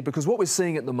 KT, because what we're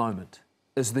seeing at the moment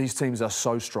is these teams are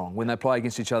so strong. When they play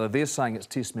against each other, they're saying it's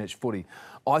test match footy.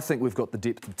 I think we've got the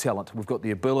depth of talent. We've got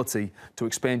the ability to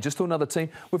expand just to another team.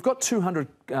 We've got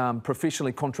 200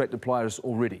 professionally contracted players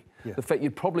already. Yeah. The fact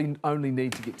you'd probably only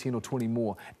need to get 10 or 20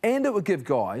 more. And it would give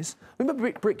guys...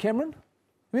 Remember Brett Cameron?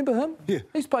 Remember him? Yeah.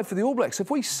 He's played for the All Blacks.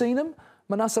 Have we seen him?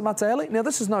 Manasa Mataele. Now,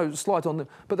 this is no slight on them,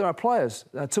 but there are players,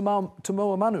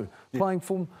 Tomoa Manu, playing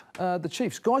for the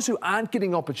Chiefs. Guys who aren't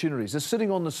getting opportunities, they're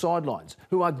sitting on the sidelines,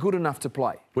 who are good enough to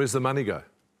play. Where's the money go?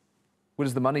 Where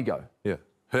does the money go? Yeah.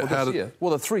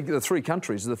 Well, the three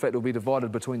countries, the fact it will be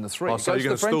divided between the 3. Oh, so you're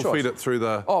going to still feed it through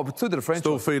the... Oh, through the franchise.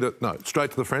 Still feed it, no,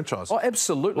 straight to the franchise. Oh,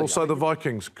 absolutely. Also, the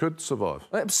Vikings could survive.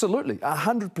 Absolutely,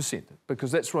 100%,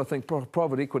 because that's where I think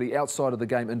private equity outside of the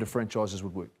game into franchises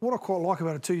would work. What I quite like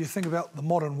about it too, you think about the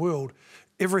modern world,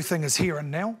 everything is here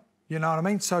and now. You know what I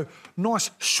mean? So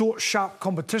nice, short, sharp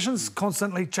competitions,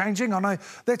 constantly changing. I know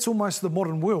that's almost the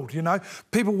modern world, you know.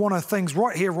 People want things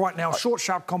right here, right now, short,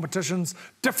 sharp competitions,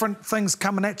 different things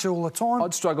coming at you all the time.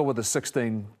 I'd struggle with a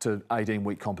 16 to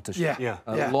 18-week competition. Yeah.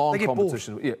 Long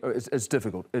competition. Yeah, it's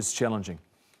difficult. It's challenging.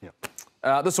 Yeah.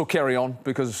 This will carry on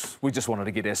because we just wanted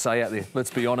to get SA out there,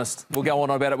 let's be honest. We'll go on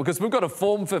about it because we've got a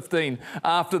Form 15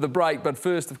 after the break. But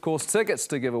first, of course, tickets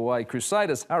to give away.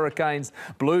 Crusaders, Hurricanes,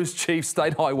 Blues, Chiefs,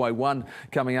 State Highway 1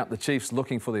 coming up. The Chiefs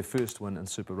looking for their first win in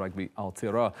Super Rugby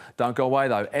Aotearoa. Don't go away,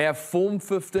 though. Our Form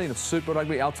 15 of Super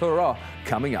Rugby Aotearoa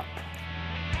coming up.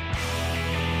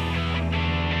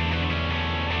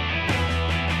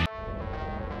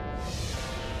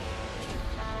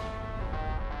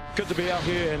 Good to be out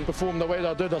here and perform the way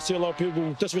that I did. I see a lot of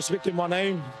people disrespecting my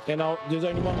name, and there's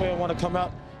only one way I want to come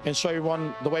out and show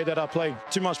everyone the way that I play.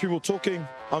 Too much people talking,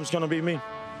 I'm just going to be me. Now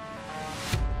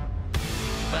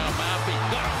Murphy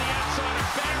got on the outside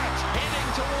of Barrett, heading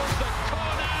towards the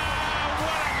corner.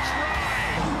 What a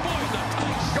try! Boy, the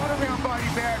pace. Got around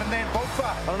Bodie Barrett and then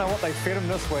Bolfa. I don't know what they fed him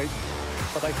this week,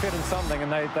 but they fed him something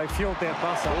and they fueled that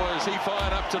bus up. Boy, is he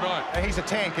fired up tonight. He's a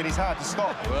tank and he's hard to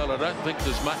stop. Well, I don't think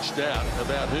there's much doubt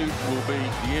about who will be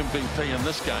the MVP in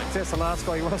this game. That's the last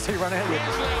guy you want to see run out here.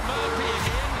 Here's Lau Murphy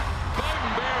again.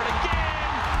 Bowden Barrett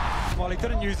again. Well, he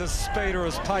didn't use his speed or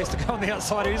his pace to go on the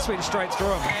outside. He just went straight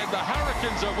through him. And the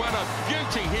Hurricanes have won a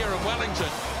beauty here in Wellington.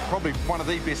 Probably one of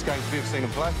the best games we've ever seen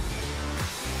him play.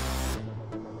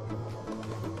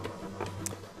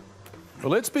 Well,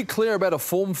 let's be clear about a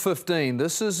Form 15.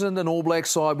 This isn't an All Black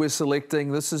side we're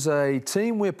selecting. This is a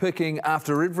team we're picking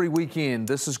after every weekend.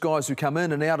 This is guys who come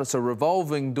in and out. It's a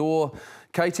revolving door.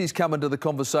 Katie's come into the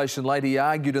conversation late. He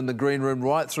argued in the green room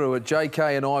right through it.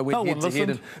 JK and I went head to head.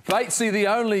 And Batesy, the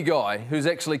only guy who's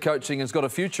actually coaching and has got a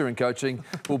future in coaching,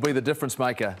 will be the difference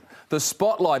maker. The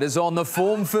spotlight is on the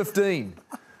Form 15.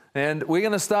 And we're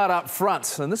going to start up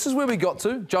front. And this is where we got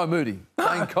to. Joe Moody,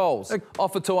 Dane Coles,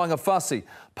 Ofatuanga Fasi,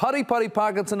 Pari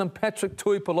Parkinson and Patrick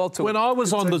Tuipulotu. When I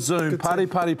was on the Zoom, Pari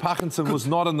Parkinson was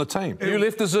not in the team. You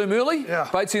left the Zoom early? Yeah.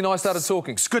 Batesy and I started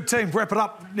talking. It's a good team. Wrap it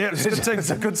up. Yeah, it's a good team. It's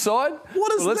a good side.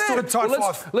 What is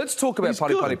that? Let's talk about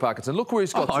Pari Parkinson. Look where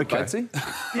he's got to, Batesy.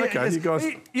 Yeah, Okay, you guys.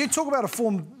 You talk about a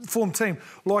form team,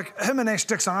 like him and Ash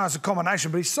Dixon, I know it's a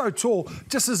combination, but he's so tall.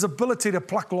 Just his ability to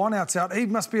pluck lineouts out, he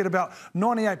must be at about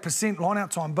 98% lineout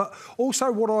time. But also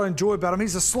what I enjoy about him,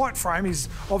 he's a slight frame. He's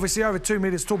obviously over 2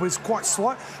 metres tall, but he's quite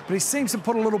slight. But he seems to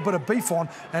put a little bit of beef on,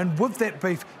 and with that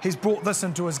beef, he's brought this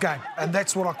into his game. And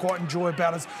that's what I quite enjoy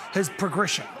about his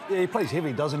progression. Yeah, he plays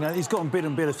heavy, doesn't he? He's gotten better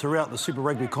and better throughout the Super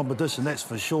Rugby competition, that's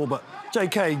for sure. But,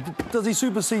 JK, does he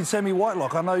supersede Sammy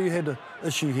Whitelock? I know you had an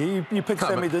issue here. You picked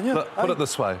Sammy, didn't you? Look, put it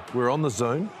this way. We're on the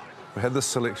Zoom. We had this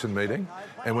selection meeting.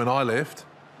 And when I left,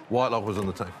 Whitelock was in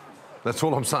the team. That's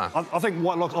all I'm saying. I think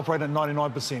Whitelock's operating at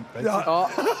 99%.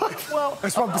 Well,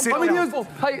 that's 1%.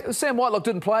 Hey, Sam Whitelock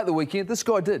didn't play at the weekend. This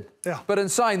guy did. Yeah. But in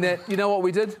saying that, you know what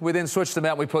we did? We then switched them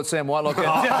out and we put Sam Whitelock in.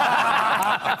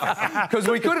 Because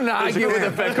we couldn't argue with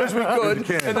the fact, because we could,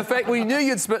 and the fact we knew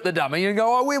you'd spit the dummy and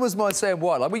go, oh, where was my Sam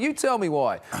Whitelock? Well, you tell me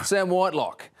why Sam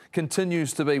Whitelock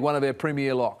continues to be one of our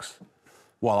premier locks.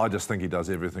 Well, I just think he does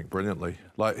everything brilliantly.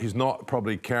 Like, he's not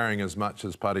probably carrying as much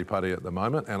as Pari at the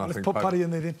moment, and I think put Pari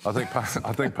in there then. I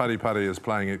think Pari is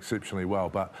playing exceptionally well,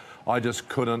 but I just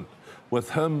couldn't. With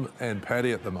him and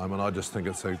Paddy at the moment, I just think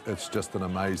it's just an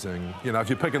amazing. You know, if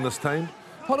you're picking this team.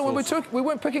 Hold on, we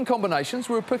weren't picking combinations.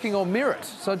 We were picking on merit.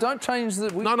 So don't change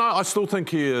the. No, I still think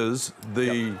he is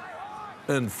the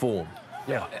in form.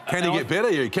 Yeah. Can he get better?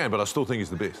 Yeah, he can, but I still think he's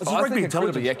the best. I think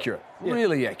incredibly accurate. Yeah.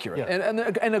 Really accurate. Yeah.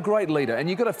 And a great leader. And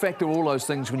you've got to factor all those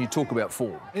things when you talk about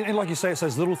form. And like you say, it's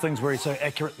those little things where he's so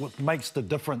accurate, what makes the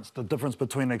difference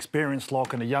between an experienced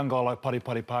lock and a young guy like Pari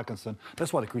Parkinson.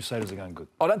 That's why the Crusaders are going good.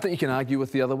 I don't think you can argue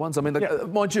with the other ones. I mean,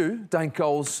 mind you, Dane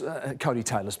Coles, Cody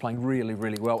Taylor's playing really,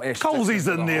 really well. Ash Colesy's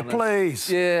in there, please.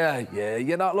 Yeah.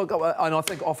 You know, look, and I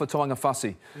think Ofatuanga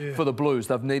Fasi for the Blues,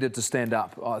 they've needed to stand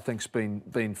up. I think's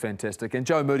been fantastic. And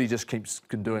Joe Moody just keeps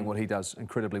doing what he does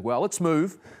incredibly well. Let's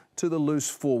move to the loose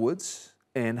forwards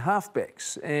and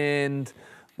halfbacks. And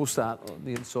we'll start on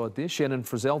the inside there. Shannon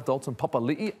Frizzell, Dalton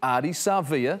Papali'i, Ardie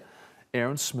Savea,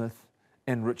 Aaron Smith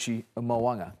and Richie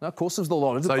Mo'unga. Now, of course, there's a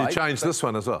lot of debate. So you changed this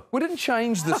one as well? We didn't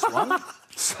change this one.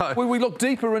 So we look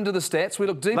deeper into the stats. We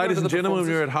look deeper ladies into the and gentlemen,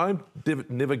 when you're at home,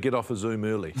 never get off a Zoom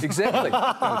early. Exactly.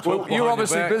 Well, you're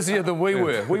obviously busier than we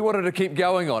were. We wanted to keep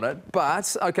going on it.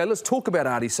 But, OK, let's talk about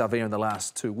Ardie Savea in the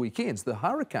last 2 weekends. The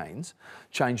Hurricanes,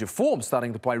 change of form,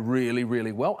 starting to play really,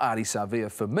 really well. Ardie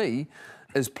Savea, for me,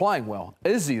 is playing well.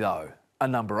 Is he, though, a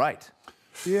number 8?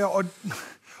 Yeah,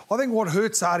 I think what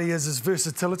hurts Artie is his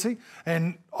versatility,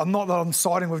 and I'm not that I'm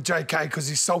siding with JK because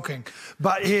he's sulking,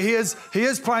 but he is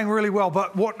playing really well.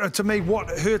 But what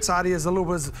hurts Artie is a little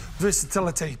bit his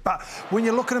versatility. But when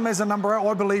you look at him as a number 8,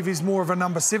 I believe he's more of a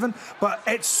number 7. But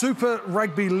at Super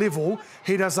Rugby level,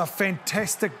 he does a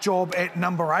fantastic job at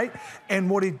number 8. And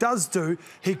what he does do,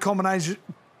 he combines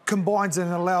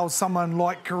and allows someone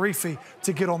like Karifi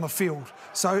to get on the field.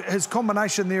 So his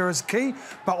combination there is key.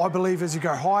 But I believe as you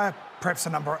go higher, perhaps a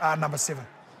number 7.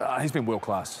 He's been world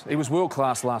class. He was world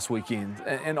class last weekend,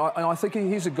 and I think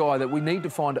he's a guy that we need to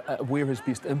find where his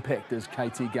best impact is,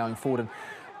 KT, going forward. And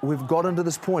we've got into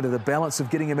this point of the balance of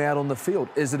getting him out on the field.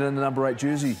 Is it in the number 8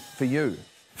 jersey for you?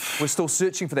 We're still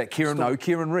searching for that.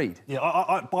 Kieran Reid. Yeah,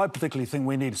 I particularly think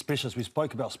we need specialists. We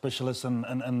spoke about specialists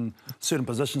in certain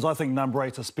positions. I think number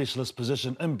 8's a specialist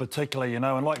position in particular, you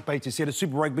know. And like Batesy said, it's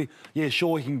Super Rugby. Yeah,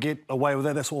 sure, he can get away with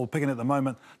that. That's what we're picking at the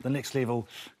moment. The next level,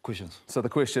 questions. So the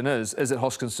question is it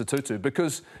Hoskins Tututu?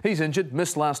 Because he's injured,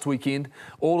 missed last weekend.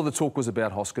 All of the talk was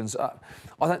about Hoskins. I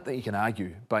don't think you can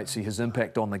argue, Batesy, his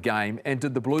impact on the game. And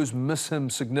did the Blues miss him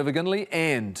significantly?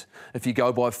 And if you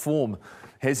go by form,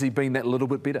 has he been that little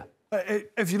bit better?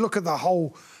 If you look at the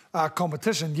whole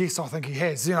competition, yes, I think he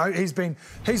has. You know, he's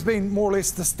been more or less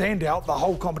the standout the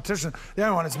whole competition. The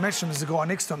only one that's matched him is the guy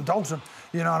next to him, Dalton.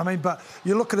 You know what I mean? But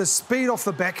you look at his speed off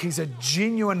the back, he's a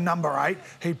genuine number 8.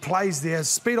 He plays there. His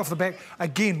speed off the back,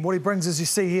 again, what he brings, as you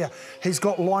see here, he's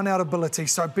got line-out ability.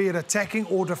 So be it attacking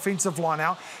or defensive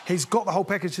line-out, he's got the whole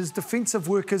package. His defensive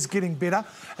work is getting better.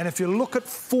 And if you look at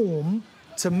form,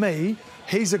 to me,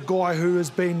 he's a guy who has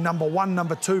been number 1,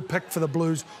 number 2 picked for the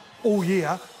Blues all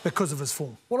year because of his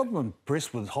form. What I'm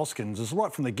impressed with Hoskins is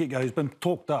right from the get-go, he's been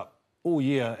talked up all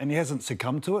year and he hasn't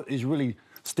succumbed to it. He's really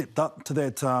stepped up to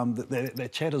that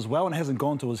chat as well and hasn't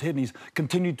gone to his head, and he's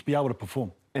continued to be able to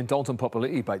perform. And Dalton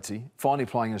Papali'i, Batesy, finally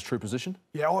playing his true position?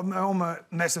 Yeah, I'm a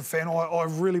massive fan. I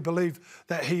really believe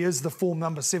that he is the form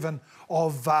number 7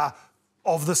 of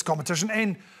this competition.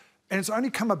 And it's only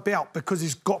come about because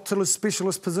he's got to his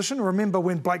specialist position. Remember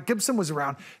when Blake Gibson was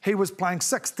around, he was playing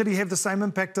 6. Did he have the same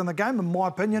impact on the game? In my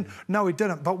opinion, no, he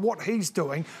didn't. But what he's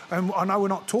doing, and I know we're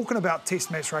not talking about Test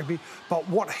match rugby, but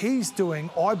what he's doing,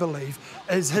 I believe,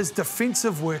 is his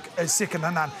defensive work is second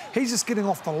to none. He's just getting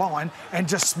off the line and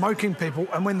just smoking people,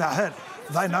 and when they're hit,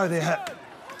 they know they're hit.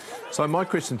 So my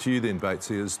question to you then,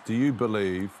 Batesy, is do you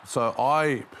believe... So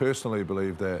I personally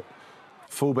believe that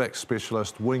fullback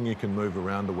specialist, wing, you can move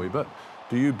around a wee bit.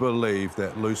 Do you believe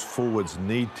that loose forwards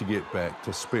need to get back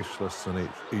to specialists in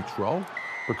each role?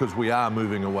 Because we are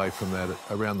moving away from that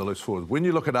around the loose forwards. When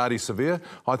you look at Ardie Savea,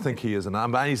 I think he is an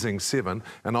amazing 7,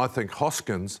 and I think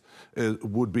Hoskins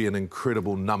would be an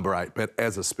incredible number 8, but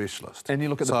as a specialist. And you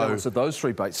look at the balance of those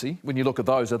 3, Batesy, when you look at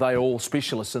those, are they all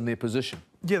specialists in their position?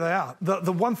 Yeah, they are.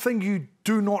 The one thing you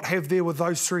do not have there with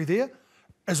those 3 there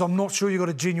is I'm not sure you've got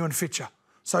a genuine fetcher.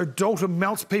 So Dalton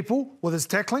melts people with his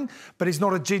tackling, but he's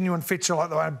not a genuine fetcher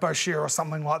like the way Boshier or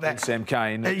something like that. And Sam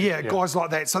Cane. Yeah, guys like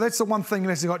that. So that's the one thing.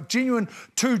 He's got 2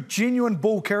 genuine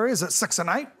ball carriers at 6 and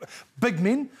 8, big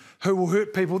men who will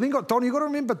hurt people. Then you've got Dalton. You've got to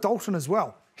remember Dalton as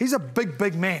well. He's a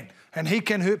big man, and he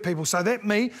can hurt people. So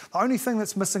the only thing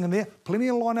that's missing in there, plenty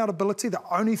of line-out ability. The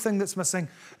only thing that's missing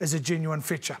is a genuine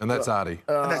fetcher. And that's Ardie.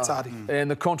 And that's Ardie. And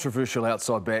the controversial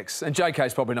outside backs. And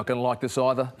JK's probably not going to like this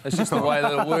either. It's just the way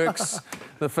that it works.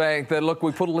 The fact that, look,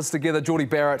 we put a list together. Geordie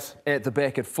Barrett at the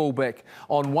back at fullback.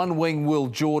 On one wing, Will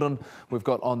Jordan. We've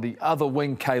got on the other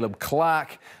wing, Caleb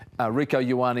Clark. Rieko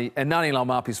Ioane, and Ngani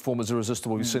Laumapi's form is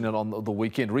irresistible. We've seen it on the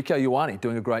weekend. Rieko Ioane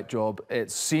doing a great job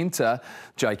at centre.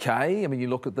 JK, I mean, you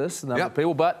look at this, and other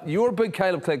people, but you're a big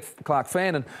Caleb Clark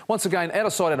fan, and once again, out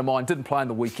of sight, out of mind, didn't play in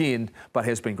the weekend, but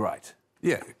has been great.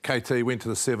 Yeah, KT went to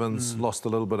the 7s, lost a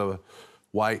little bit of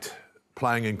weight,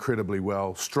 playing incredibly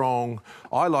well, strong.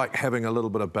 I like having a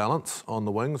little bit of balance on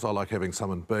the wings. I like having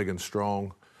someone big and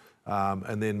strong,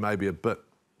 and then maybe a bit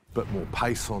more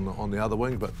pace on the other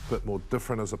wing, but a bit more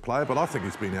different as a player. But I think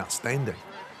he's been outstanding,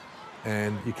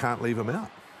 and you can't leave him out.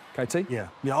 KT? Yeah,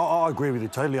 I agree with you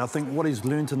totally. I think what he's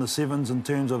learnt in the 7s in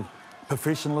terms of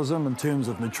professionalism, in terms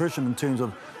of nutrition, in terms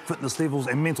of fitness levels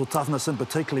and mental toughness in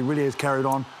particular, really has carried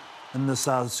on in this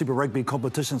Super Rugby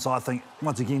competition. So I think,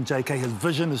 once again, JK, his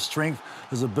vision, his strength,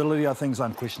 his ability, I think is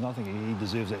unquestioned. I think he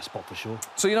deserves that spot for sure.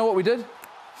 So you know what we did?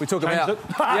 We took him out.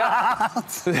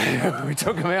 Yeah. We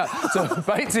took him out. So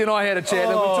Batesy and I had a chat and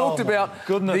we talked about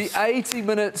the 80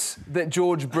 minutes that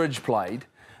George Bridge played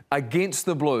against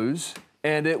the Blues,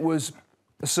 and it was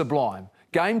sublime.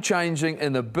 Game-changing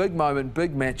in the big moment,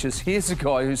 big matches. Here's a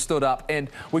guy who stood up, and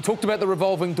we talked about the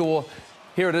revolving door.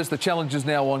 Here it is. The challenge is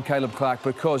now on Caleb Clark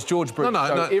because George Brooks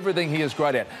showed everything he is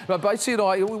great at. But basically,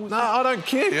 I don't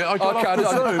care. I got off the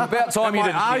Zoom. About time you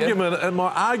didn't care. And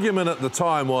my argument at the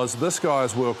time was, this guy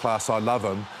is world class. I love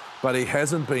him, but he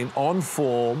hasn't been on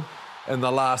form in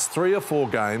the last 3 or 4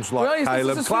 games like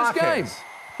Caleb Clark has.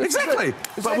 Exactly.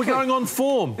 But we're going on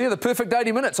form. Yeah, the perfect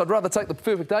 80 minutes. I'd rather take the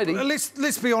perfect 80.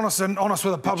 Let's be honest with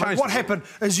the public. What happened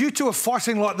is you two are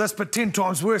fighting like this, but 10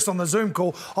 times worse on the Zoom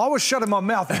call. I was shutting my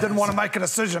mouth and didn't want to make a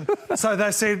decision. So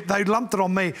they said they lumped it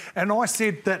on me. And I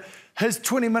said that his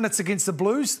 20 minutes against the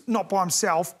Blues, not by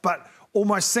himself, but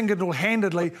almost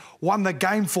single-handedly won the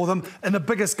game for them in the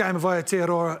biggest game of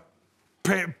Aotearoa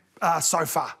so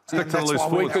far. Stick to the loose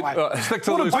forward. Stick to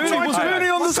the loose forward. Was Bernie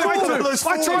on the score?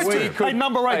 I tried to. Hey,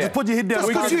 number 8, just put your head down.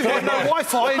 Because you had no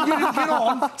Wi-Fi and you didn't get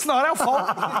on. It's not our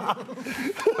fault.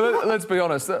 Let's be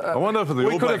honest. I wonder if the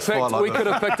All Blacks we could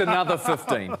have picked another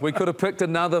 15. We could have picked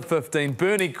another 15.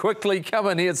 Bernie, quickly come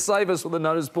in here. Save us with the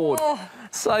notice board.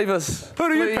 Save us. Who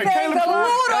do you pick? Caleb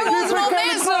Clark.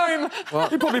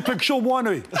 You probably picked Sean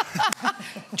Winery.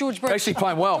 George Brooks. Actually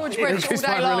playing well. George Brooks all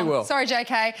day long. Really well. Sorry,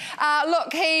 JK.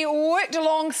 Look, he worked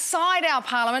alongside our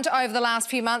Parliament over the last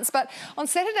few months, but on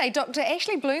Saturday, Dr.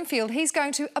 Ashley Bloomfield, he's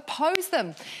going to oppose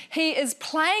them. He is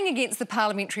playing against the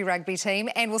parliamentary rugby team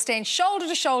and will stand shoulder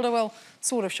to shoulder, well,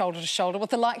 sort of shoulder to shoulder,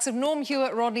 with the likes of Norm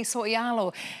Hewitt, Rodney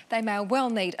Soialo. They may well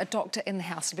need a doctor in the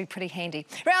house. It'll be pretty handy.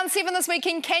 Round 7 this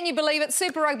weekend, can you believe it?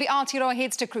 Super Rugby Aotearoa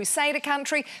heads to Crusader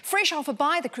country. Fresh off a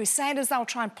bye, the Crusaders, they'll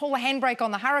try and pull the handbrake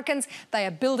on the Hurricanes. They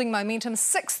are building momentum.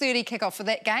 6:30 kick-off for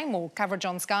that game, or coverage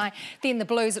on Sky. Then the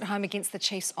Blues at home against the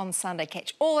Chiefs on Sunday.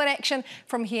 Catch all that action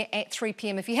from here at 3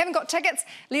 p.m. If you haven't got tickets,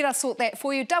 let us sort that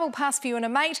for you. Double pass for you and a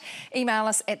mate. Email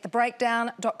us at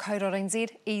thebreakdown.co.nz.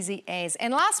 Easy as.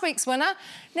 And last week's winner,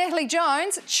 Natalie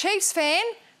Jones, Chiefs fan.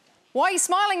 Why are you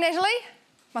smiling, Natalie?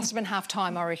 Must have been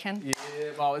half-time, I reckon. Yeah,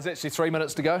 well, it's actually 3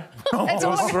 minutes to go. That's it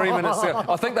was 3 minutes to go.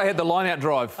 I think they had the line-out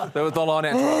drive. There was the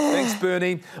line-out drive. Thanks,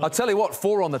 Bernie. I'll tell you what,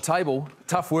 4 on the table.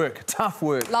 Tough work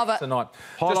Love it. Tonight.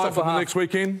 Highlight for the next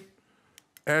weekend,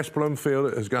 Ash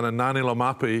Bloomfield is going to Ngāne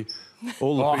Lomapi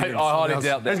all the I highly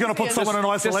doubt that. He's going to put someone in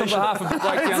isolation. Just on behalf of the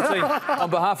breakdown team. On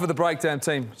behalf of the breakdown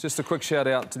team, just a quick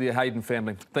shout-out to the Hayden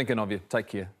family. Thinking of you. Take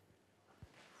care.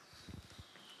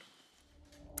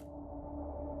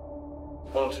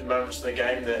 One or two moments in the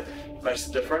game that makes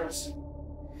the difference,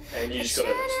 and you just got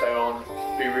to stay on,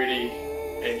 be ready,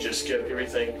 and just give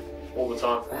everything all the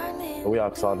time. We are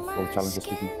excited for the challenge this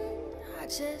weekend.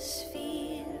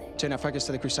 Turn our focus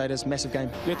to the Crusaders, massive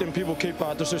game. Let them people keep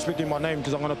disrespecting my name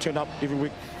because I'm going to turn up every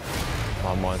week.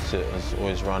 My mindset is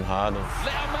always run hard, and if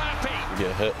you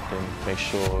get hit, then make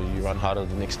sure you run harder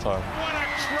the next time. What a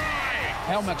try!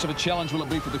 How much of a challenge will it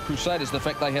be for the Crusaders, the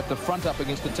fact they have to front up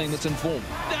against a team that's in form?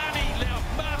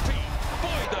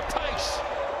 Boy, the pace!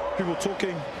 People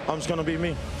talking, I'm just going to be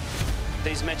me.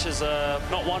 These matches are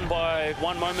not won by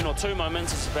one moment or 2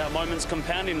 moments. It's about moments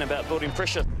compounding, about building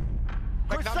pressure.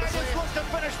 Crusaders look to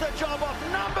finish the job off.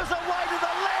 Numbers away to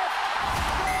the left.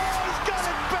 Oh, he's got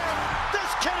it back.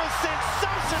 This kid is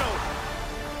sensational.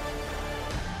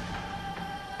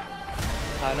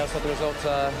 I know it's not the result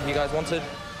you guys wanted.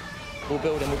 We'll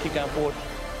build and we'll keep going forward.